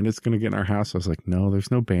 are bandits going to get in our house? I was like, no,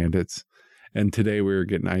 there's no bandits. And today we were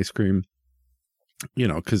getting ice cream, you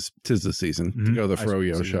know, because 'tis the season to go to the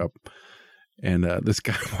Froyo shop. And this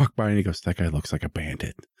guy walked by and he goes, that guy looks like a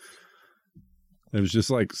bandit. It was just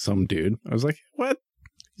like some dude. I was like, what?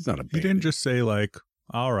 He's not a bandit. You didn't just say like,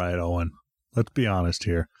 all right, Owen, let's be honest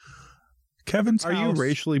here. Kevin's Are house, you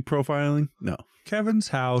racially profiling? No. Kevin's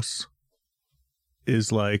house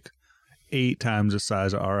is like 8 times the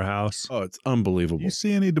size of our house. Oh, it's unbelievable. You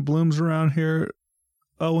see any doubloons around here,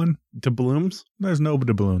 Owen? Doubloons? There's no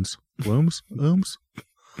doubloons. Blooms? Blooms?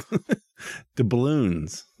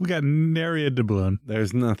 Doubloons. We got nary a doubloon.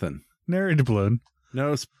 There's nothing. Nary a doubloon.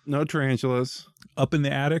 No tarantulas. Up in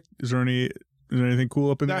the attic, is there anything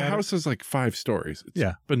cool up in the That attic? house is like 5 stories. It's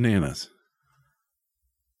Yeah. bananas.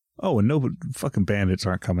 Oh, and no fucking bandits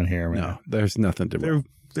aren't coming here, man. No, there's nothing to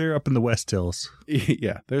They're up in the West Hills.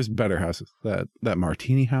 Yeah, there's better houses. That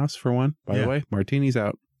Martini house, for one, by the way. Martini's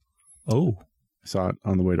out. Oh. I saw it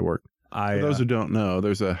on the way to work. For those who don't know,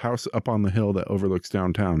 there's a house up on the hill that overlooks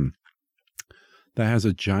downtown that has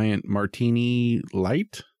a giant martini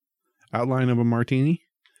light, outline of a martini.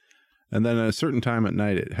 And then at a certain time at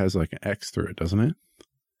night, it has like an X through it, doesn't it?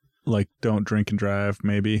 Like, don't drink and drive,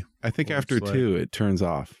 maybe? I think Or after it's like- 2, it turns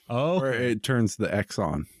off. Oh. Or it turns the X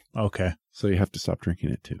on. Okay. So you have to stop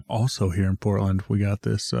drinking it too. Also here in Portland, we got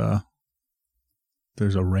this,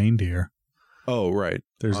 there's a reindeer. Oh, right.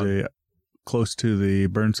 There's close to the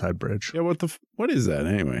Burnside Bridge. Yeah, what is that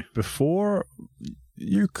anyway? Before,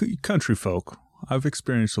 you country folk, I've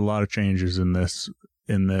experienced a lot of changes in this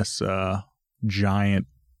giant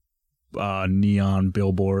neon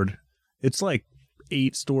billboard. It's like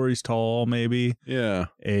 8 stories tall, maybe. Yeah.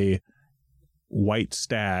 A white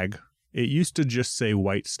stag It used to just say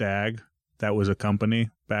White Stag. That was a company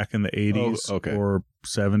back in the 80s or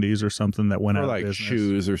 70s or something that went out of business.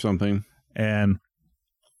 Shoes or something. And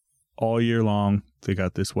all year long, they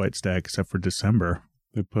got this White Stag, except for December.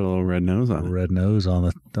 They put a little red nose on it. Red nose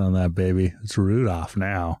on that baby. It's Rudolph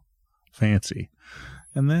now. Fancy.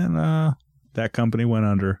 And then that company went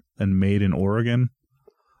under and Made in Oregon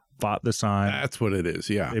bought the sign. That's what it is,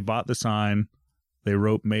 yeah. They bought the sign. They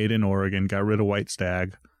wrote Made in Oregon, got rid of White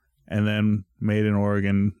Stag. And then Made in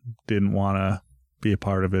Oregon didn't want to be a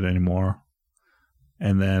part of it anymore.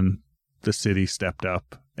 And then the city stepped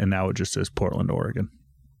up, and now it just says Portland, Oregon.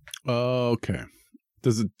 Okay.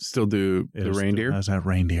 Does it still do the reindeer? It has that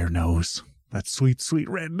reindeer nose. That sweet, sweet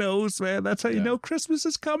red nose, man. That's how you know Christmas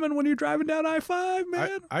is coming when you're driving down I-5,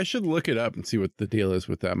 man. I should look it up and see what the deal is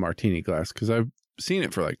with that martini glass, because I've seen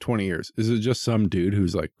it for like 20 years. Is it just some dude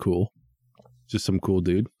who's like cool? Just some cool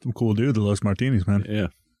dude? Some cool dude, the Los Martinis, man. Yeah.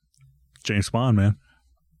 James Bond, man.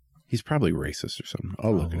 He's probably racist or something.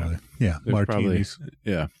 I'll look it up. Yeah, There's Martinis.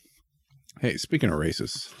 Yeah. Hey, speaking of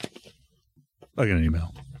racists. I got an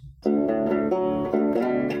email.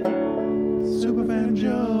 Superfan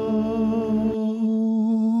Joe.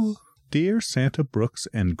 Dear Santa Brooks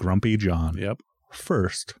and Grumpy John. Yep.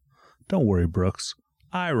 First, don't worry, Brooks.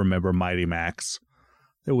 I remember Mighty Max.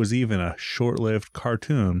 There was even a short-lived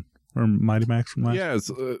cartoon. Or Mighty Max from last? Yeah, it's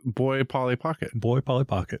Boy Polly Pocket. Boy Polly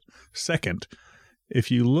Pocket. Second, if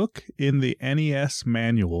you look in the NES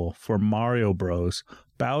manual for Mario Bros.,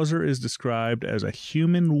 Bowser is described as a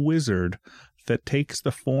human wizard that takes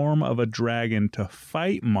the form of a dragon to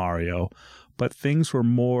fight Mario, but things were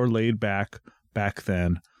more laid back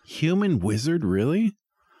then. Human wizard, really?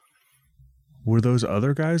 Were those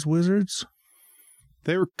other guys wizards?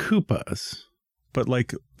 They were Koopas. But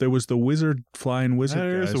like there was the flying wizard.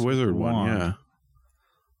 There's a wizard one,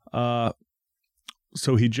 yeah.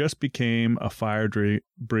 So he just became a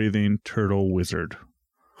fire-breathing turtle wizard.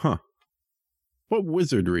 Huh. What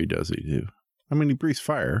wizardry does he do? I mean, he breathes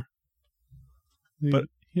fire. But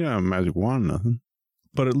you don't have a magic wand, nothing.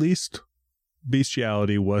 But at least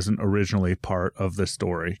bestiality wasn't originally part of the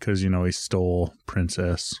story because, he stole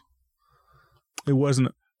Princess. It wasn't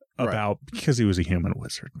about because he was a human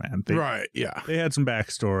wizard, man. Right, yeah. They had some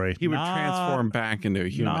backstory. He would transform back into a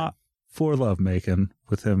human. Not for lovemaking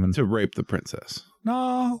with him. And to rape the princess.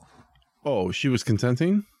 No. Oh, she was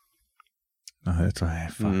consenting? No, that's why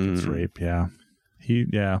it's rape, yeah.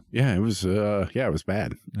 Yeah, it was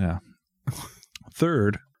bad. Yeah.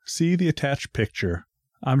 Third, see the attached picture.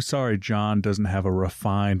 I'm sorry John doesn't have a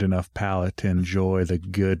refined enough palate to enjoy the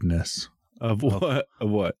goodness of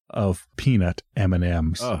what? Of peanut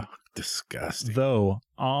M&Ms. Oh, disgusting. Though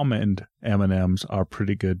almond M&Ms are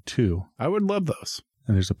pretty good too. I would love those.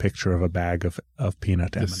 And there's a picture of a bag of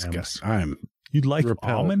peanut M&Ms. Disgusting. You'd like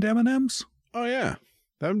repelled. Almond M&Ms? Oh yeah,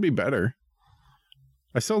 that would be better.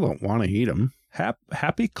 I still don't want to eat them.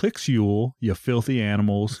 Happy Clicks Yule, you filthy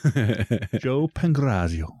animals. Joe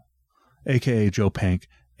Pangrazio, a.k.a. Joe Pank,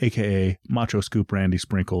 a.k.a. Macho Scoop Randy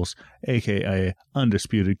Sprinkles, a.k.a.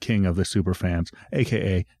 Undisputed King of the Superfans,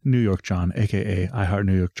 a.k.a. New York John, a.k.a. I Heart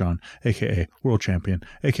New York John, a.k.a. World Champion,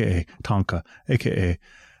 a.k.a. Tonka, a.k.a.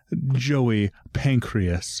 Joey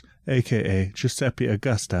Pancreas, a.k.a. Giuseppe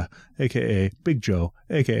Augusta, a.k.a. Big Joe,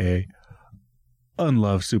 a.k.a.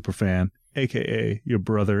 Unloved Superfan, a.k.a. your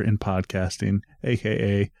brother in podcasting,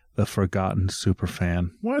 a.k.a. the Forgotten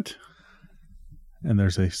Superfan. What? And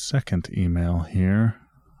there's a second email here.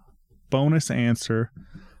 Bonus answer.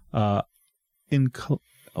 In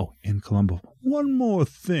Columbo. One more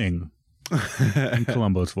thing. In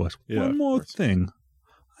Columbo's voice. Yeah, one more thing.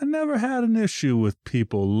 I never had an issue with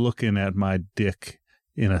people looking at my dick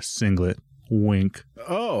in a singlet. Wink.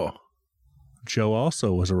 Oh. Joe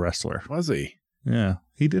also was a wrestler. Was he? Yeah.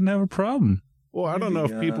 He didn't have a problem. Well, I don't know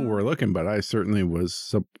if people were looking, but I certainly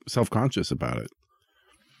was self-conscious about it.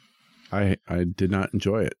 I did not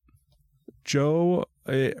enjoy it. Joe,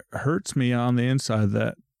 it hurts me on the inside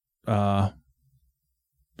that the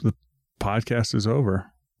podcast is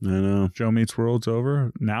over. I know. Joe Meets World's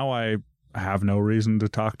over. Now I have no reason to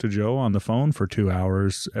talk to Joe on the phone for 2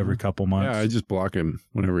 hours every couple months. Yeah, I just block him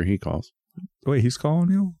whenever he calls. Wait, he's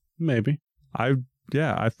calling you? Maybe. I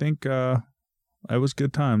think it was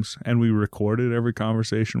good times. And we recorded every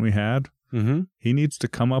conversation we had. Mm-hmm. He needs to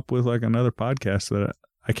come up with like another podcast that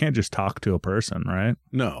I can't just talk to a person, right?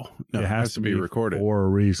 No, it has to be recorded for a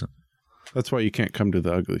reason. That's why you can't come to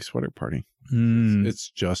the ugly sweater party. It's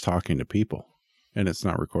just talking to people, and it's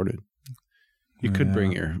not recorded. You could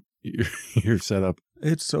bring your setup.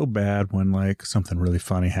 It's so bad when like something really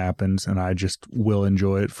funny happens, and I just will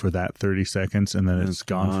enjoy it for that 30 seconds, and then it's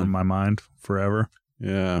gone from my mind forever.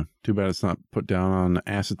 Yeah. Too bad it's not put down on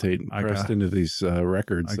acetate and pressed into these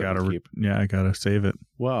records. I gotta save it.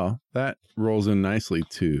 Well, that rolls in nicely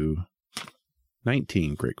to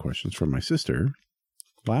 19 great questions from my sister.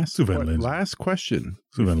 Last question.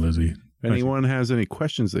 Suvan Lizzie. If anyone has any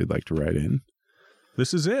questions they'd like to write in,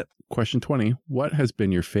 this is it. Question 20. What has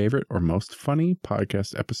been your favorite or most funny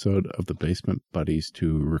podcast episode of the Basement Buddies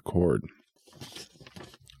to record?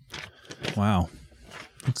 Wow.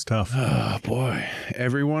 It's tough. Oh, boy.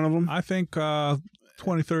 Every one of them? I think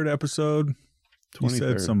 23rd episode, 23rd. You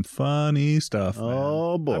said some funny stuff.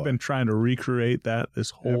 Oh, man. boy. I've been trying to recreate that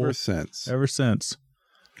ever since.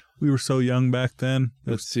 We were so young back then.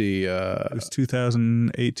 Let's see. It was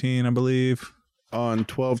 2018, I believe. On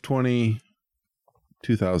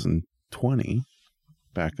 12/20/2020,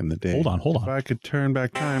 back in the day. Hold on. If I could turn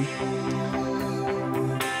back time.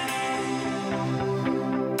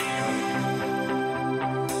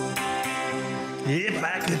 If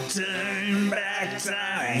I could turn back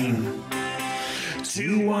time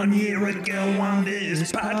to 1 year ago on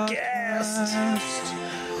this podcast,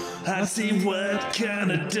 I'd see what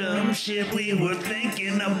kind of dumb shit we were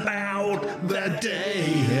thinking about that day.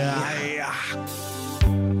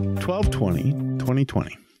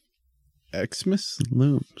 12/20/2020. Xmas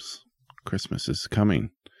looms. Christmas is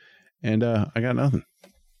coming. And I got nothing.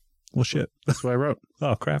 Well, shit. That's what I wrote.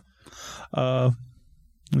 Oh, crap.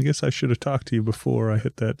 I guess I should have talked to you before I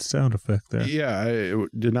hit that sound effect there. Yeah,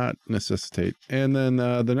 it did not necessitate. And then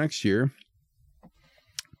the next year,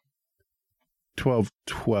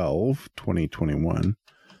 12/12/2021,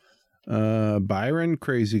 Byron,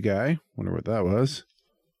 crazy guy. Wonder what that was.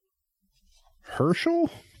 Herschel,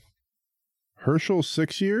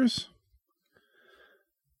 6 years.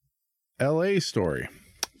 LA story.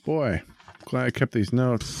 Boy, glad I kept these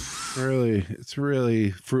notes. It's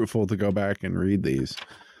really fruitful to go back and read these.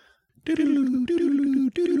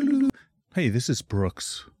 Hey, this is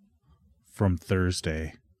Brooks from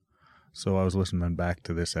Thursday. So I was listening back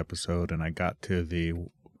to this episode and I got to the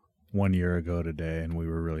 1 year ago today and we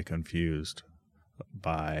were really confused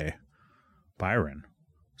by Byron.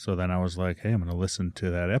 So then I was like, hey, I'm going to listen to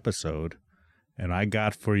that episode. And I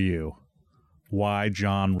got for you why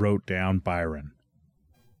John wrote down Byron.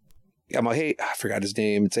 I'm like, hey, I forgot his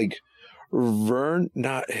name. It's like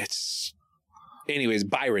anyways,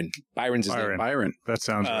 Byron. Byron's his name. Byron. That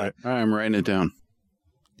sounds right. I'm writing it down.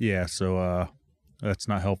 Yeah, so that's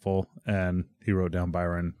not helpful. And he wrote down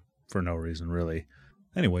Byron for no reason, really.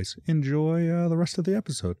 Anyways, enjoy the rest of the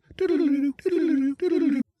episode.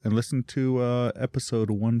 And listen to episode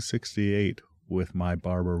 168 with my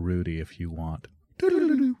barber Rudy if you want.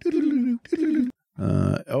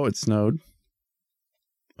 It snowed.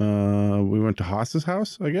 We went to Haas's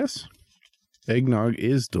house, I guess. Eggnog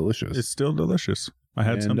is delicious. It's still delicious. I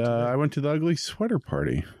had some. I went to the ugly sweater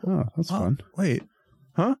party. Oh, that's fun. Wait.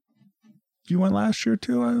 Huh? You went last year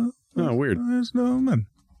too? Weird.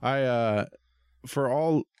 I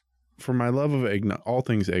for my love of eggnog, all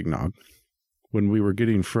things eggnog, when we were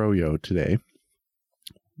getting froyo today,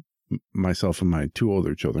 myself and my 2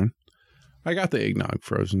 older children, I got the eggnog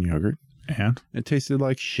frozen yogurt. And? It tasted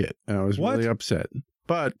like shit. And I was really upset.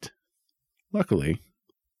 But luckily,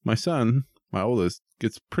 my son, my oldest,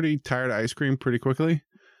 gets pretty tired of ice cream pretty quickly.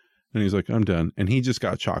 And he's like, I'm done. And he just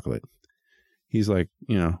got chocolate. He's like,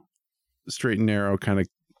 straight and narrow kind of.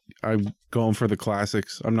 I'm going for the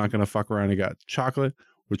classics. I'm not going to fuck around. He got chocolate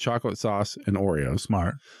with chocolate sauce and Oreos.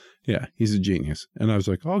 Smart. Yeah, he's a genius. And I was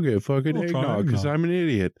like, I'll get fucking eggnog because I'm an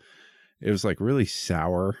idiot. It was like really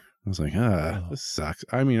sour. I was like, this sucks.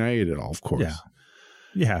 I mean, I ate it all, of course. Yeah.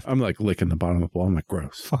 You have to. I'm like licking the bottom of the bowl. I'm like,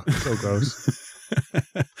 gross. Fuck, so gross.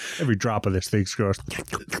 Every drop of this thing's gross.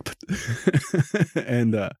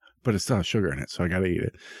 And, but it still has sugar in it, so I got to eat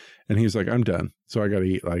it. And he's like, I'm done. So I got to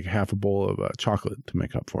eat like half a bowl of chocolate to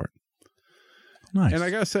make up for it. Nice. And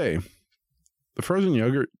I got to say, the frozen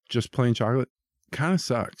yogurt, just plain chocolate, kind of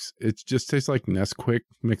sucks. It just tastes like Nesquik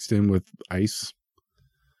mixed in with ice.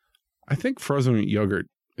 I think frozen yogurt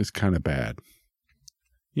is kind of bad.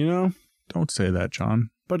 Don't say that, John.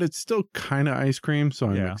 But it's still kind of ice cream,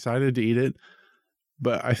 so I'm excited to eat it.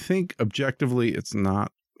 But I think objectively, it's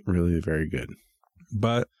not really very good.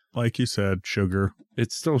 But like you said, sugar.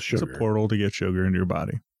 It's still sugar. It's a portal to get sugar into your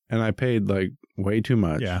body. And I paid like way too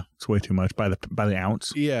much. Yeah, it's way too much by the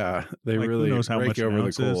ounce. Yeah, they like, really who knows how break much over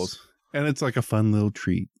the coals. And it's like a fun little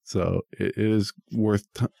treat, so it is worth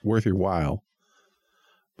your while.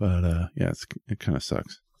 But it kind of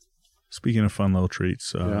sucks. Speaking of fun little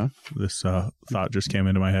treats, this thought just came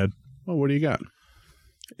into my head. Well, what do you got?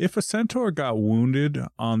 If a centaur got wounded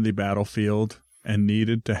on the battlefield and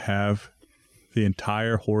needed to have the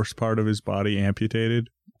entire horse part of his body amputated,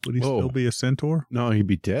 would he still be a centaur? No, he'd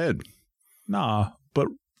be dead. Nah, but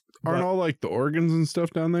aren't all like the organs and stuff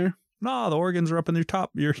down there? Nah, the organs are up in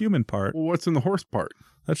your human part. Well, what's in the horse part?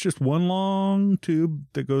 That's just one long tube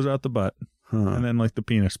that goes out the butt. And then like the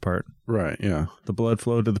penis part. Right, yeah. The blood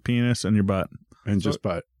flow to the penis and your butt. And just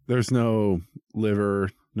butt. There's no liver.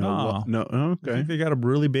 No. Okay. I think they got a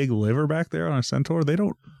really big liver back there on a centaur. They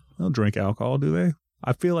don't drink alcohol, do they?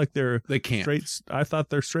 I feel like they can't. Straight. I thought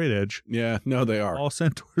they're straight edge. Yeah, no, they are. All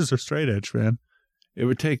centaurs are straight edge, man. It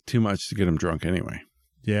would take too much to get them drunk anyway.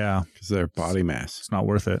 Yeah. Because their body mass. It's not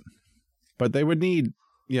worth it. But they would need,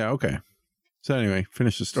 yeah, okay. So anyway,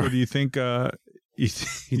 finish the story. So do you think he'd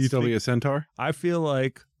still be a centaur? I feel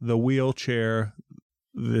like the wheelchair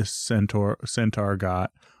this centaur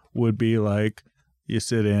got would be like you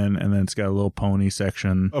sit in and then it's got a little pony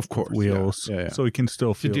section. Of course. Wheels. Yeah. So he can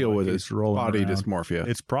still feel to deal like with his his rolling body around. dysmorphia.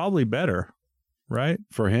 It's probably better, right?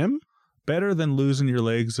 For him? Better than losing your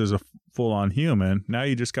legs as a full-on human. Now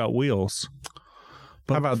you just got wheels.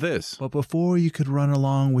 How about this? But before you could run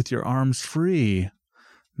along with your arms free.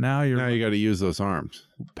 Now you got to use those arms.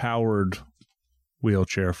 Powered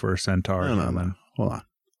wheelchair for a centaur. No. Hold on.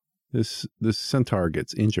 This centaur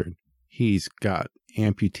gets injured. He's got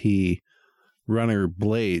amputee runner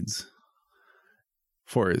blades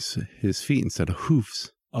for his feet instead of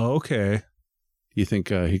hoofs. Oh, okay. You think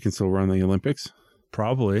he can still run the Olympics?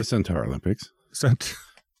 Probably. The Centaur Olympics.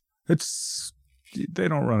 They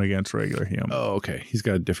don't run against regular humans. Oh, okay. He's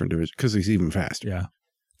got a different division because he's even faster. Yeah.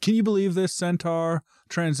 Can you believe this centaur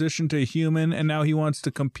transitioned to human and now he wants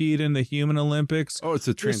to compete in the human Olympics? Oh, it's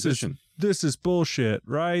a transition. This is bullshit,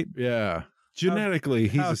 right? Yeah. Genetically,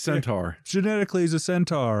 he's a centaur. Genetically, he's a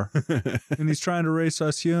centaur. And he's trying to race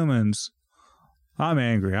us humans. I'm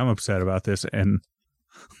angry. I'm upset about this. And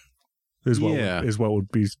is what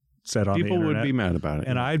would be said on the internet. People would be mad about it.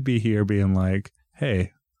 And I'd be here being like,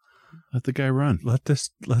 hey. Let the guy run. Let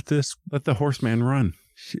the horseman run.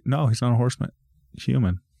 No, he's not a horseman.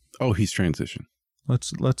 Human. Oh, he's transitioned.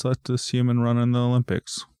 Let's let this human run in the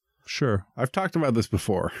Olympics. Sure. I've talked about this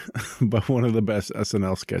before, but one of the best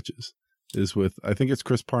SNL sketches is with, I think it's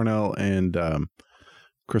Chris Parnell and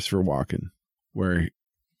Christopher Walken, where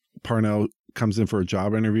Parnell comes in for a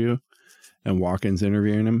job interview and Walken's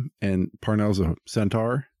interviewing him, and Parnell's a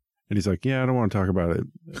centaur, and he's like, yeah, I don't want to talk about it.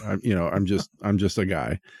 I'm just a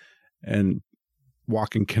guy. And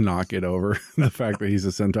Walken cannot get over the fact that he's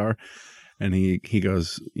a centaur. And he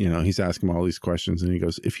goes, he's asking him all these questions, and he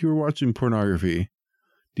goes, if you were watching pornography,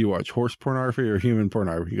 do you watch horse pornography or human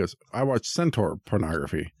pornography? He goes, I watch centaur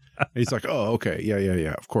pornography. And he's like, oh, okay.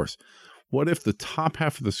 Yeah, of course. What if the top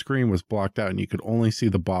half of the screen was blocked out and you could only see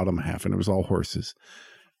the bottom half and it was all horses?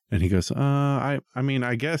 And he goes, I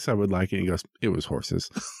guess I would like it. And he goes, it was horses.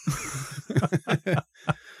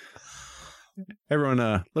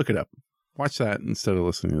 Everyone, look it up. Watch that instead of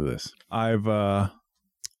listening to this. I've,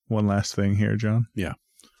 one last thing here, John. Yeah.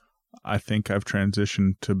 I think I've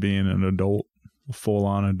transitioned to being an adult,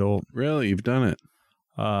 full-on adult. Really? You've done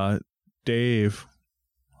it? Dave,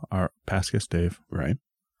 our past guest Dave. Right.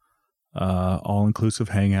 All-inclusive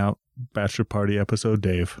hangout, bachelor party episode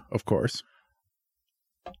Dave. Of course.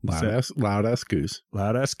 Loud ass goose.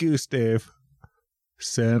 Loud ass goose Dave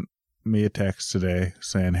sent me a text today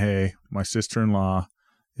saying, hey, my sister-in-law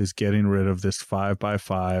is getting rid of this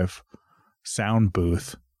 5x5 sound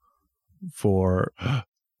booth for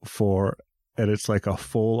and it's like a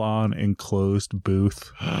full-on enclosed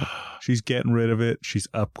booth. She's getting rid of it. She's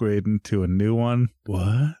upgrading to a new one.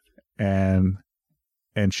 What? And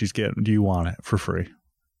she's getting, do you want it for free?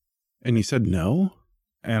 And you said no?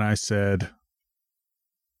 And I said,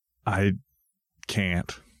 I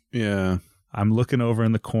can't. Yeah. I'm looking over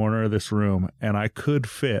in the corner of this room and I could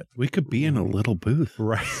fit. We could be in a little booth.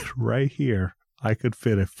 Right here. I could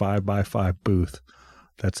fit a 5x5 booth.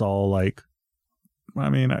 That's all like, I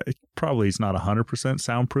mean, probably it's not 100%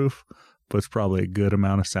 soundproof, but it's probably a good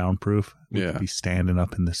amount of soundproof. We could be standing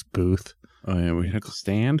up in this booth. Oh, yeah. We have to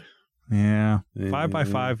stand? Yeah.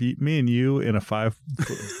 5x5, me and you in a 5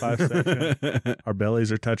 section. Our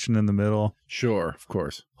bellies are touching in the middle. Sure, of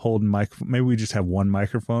course. Holding maybe we just have one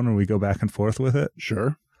microphone and we go back and forth with it.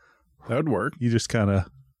 Sure. That would work. You just kind of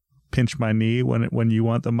pinch my knee when you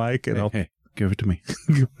want the mic and hey, give it to me.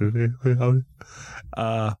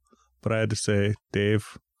 But I had to say,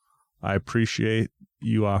 Dave, I appreciate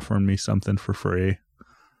you offering me something for free.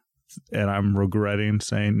 And I'm regretting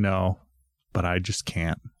saying no, but I just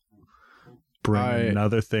can't bring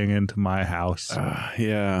another thing into my house.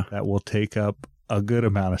 Yeah. That will take up a good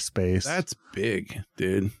amount of space. That's big,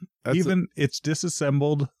 dude. Even it's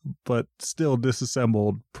disassembled, but still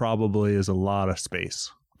disassembled probably is a lot of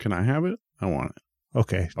space. Can I have it? I want it.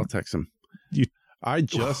 Okay. I'll text him. I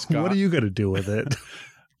just got... What are you going to do with it?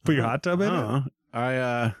 Put your hot tub in it?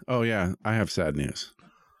 Oh yeah, I have sad news.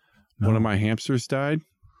 No. One of my hamsters died.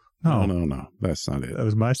 No. That's not it. That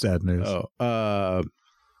was my sad news. Oh,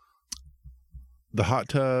 the hot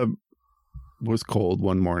tub was cold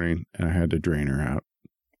one morning, and I had to drain her out.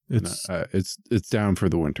 It's down for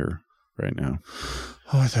the winter right now.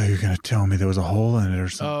 Oh, I thought you were going to tell me there was a hole in it or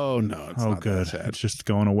something. Oh no, it's not good. That sad. It's just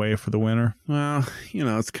going away for the winter. Well,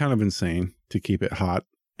 it's kind of insane to keep it hot,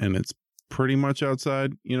 and it's pretty much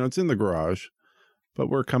outside. It's in the garage, but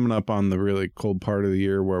we're coming up on the really cold part of the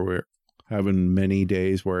year where we're having many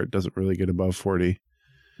days where it doesn't really get above 40.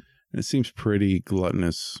 And it seems pretty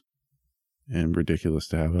gluttonous and ridiculous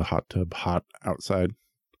to have a hot tub hot outside.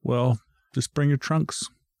 Well, just bring your trunks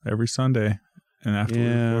every Sunday. And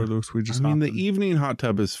after we just the evening hot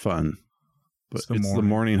tub is fun, but it's the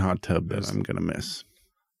morning hot tub that I'm going to miss.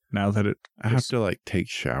 Now that I have to take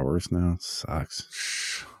showers now. It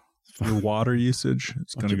sucks. Your water usage,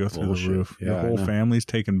 it's going to go through the roof. Yeah, your whole family's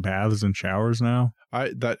taking baths and showers now.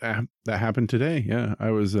 That happened today. Yeah, I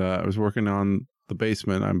was working on the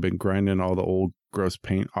basement. I've been grinding all the old gross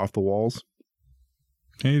paint off the walls.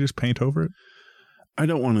 Can't you just paint over it? I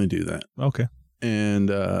don't want to do that. Okay. And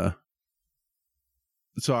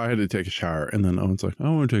so I had to take a shower, and then Owen's like, I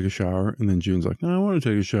want to take a shower, and then June's like, no, I want to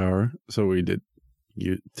take a shower. So we did.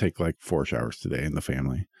 You take 4 showers today in the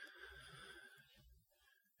family.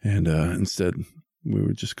 And instead, we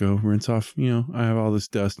would just go rinse off. I have all this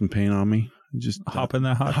dust and paint on me. Just hop in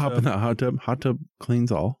that hot tub. Hop in that hot tub. Hot tub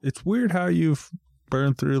cleans all. It's weird how you've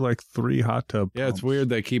burned through 3 hot tub pumps. Yeah, it's weird.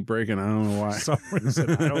 They keep breaking. I don't know why. For some reason.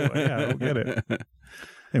 I don't get it.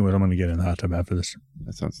 Anyways, I'm going to get in the hot tub after this.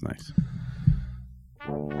 That sounds nice.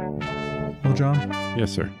 Well, John.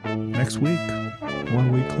 Yes, sir. Next week,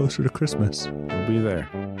 1 week closer to Christmas. We'll be there.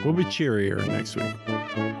 We'll be cheerier next week.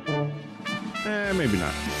 Maybe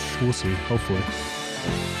not. We'll see. Hopefully.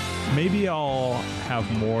 Maybe I'll have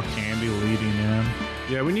more candy leading in.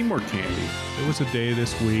 Yeah, we need more candy. There was a day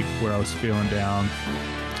this week where I was feeling down,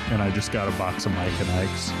 and I just got a box of Mike and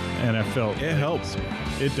Ike's, and I felt it helps.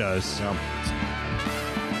 It does. Yep.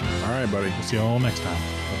 All right, buddy. We'll see you all next time.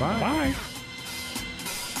 Bye-bye. Bye.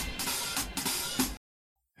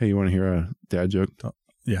 Hey, you want to hear a dad joke?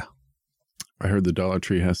 Yeah. I heard the Dollar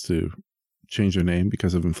Tree has to change their name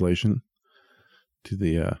because of inflation to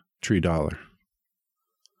the Tree Dollar.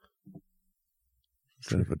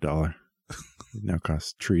 Instead of $1. It now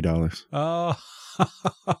costs $3. Oh.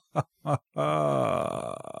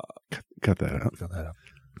 Cut that out. Cut that out.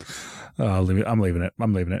 I'm leaving it.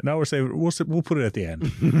 No, we'll put it at the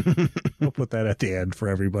end. We'll put that at the end for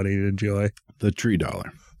everybody to enjoy. The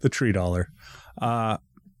 $3. The $3.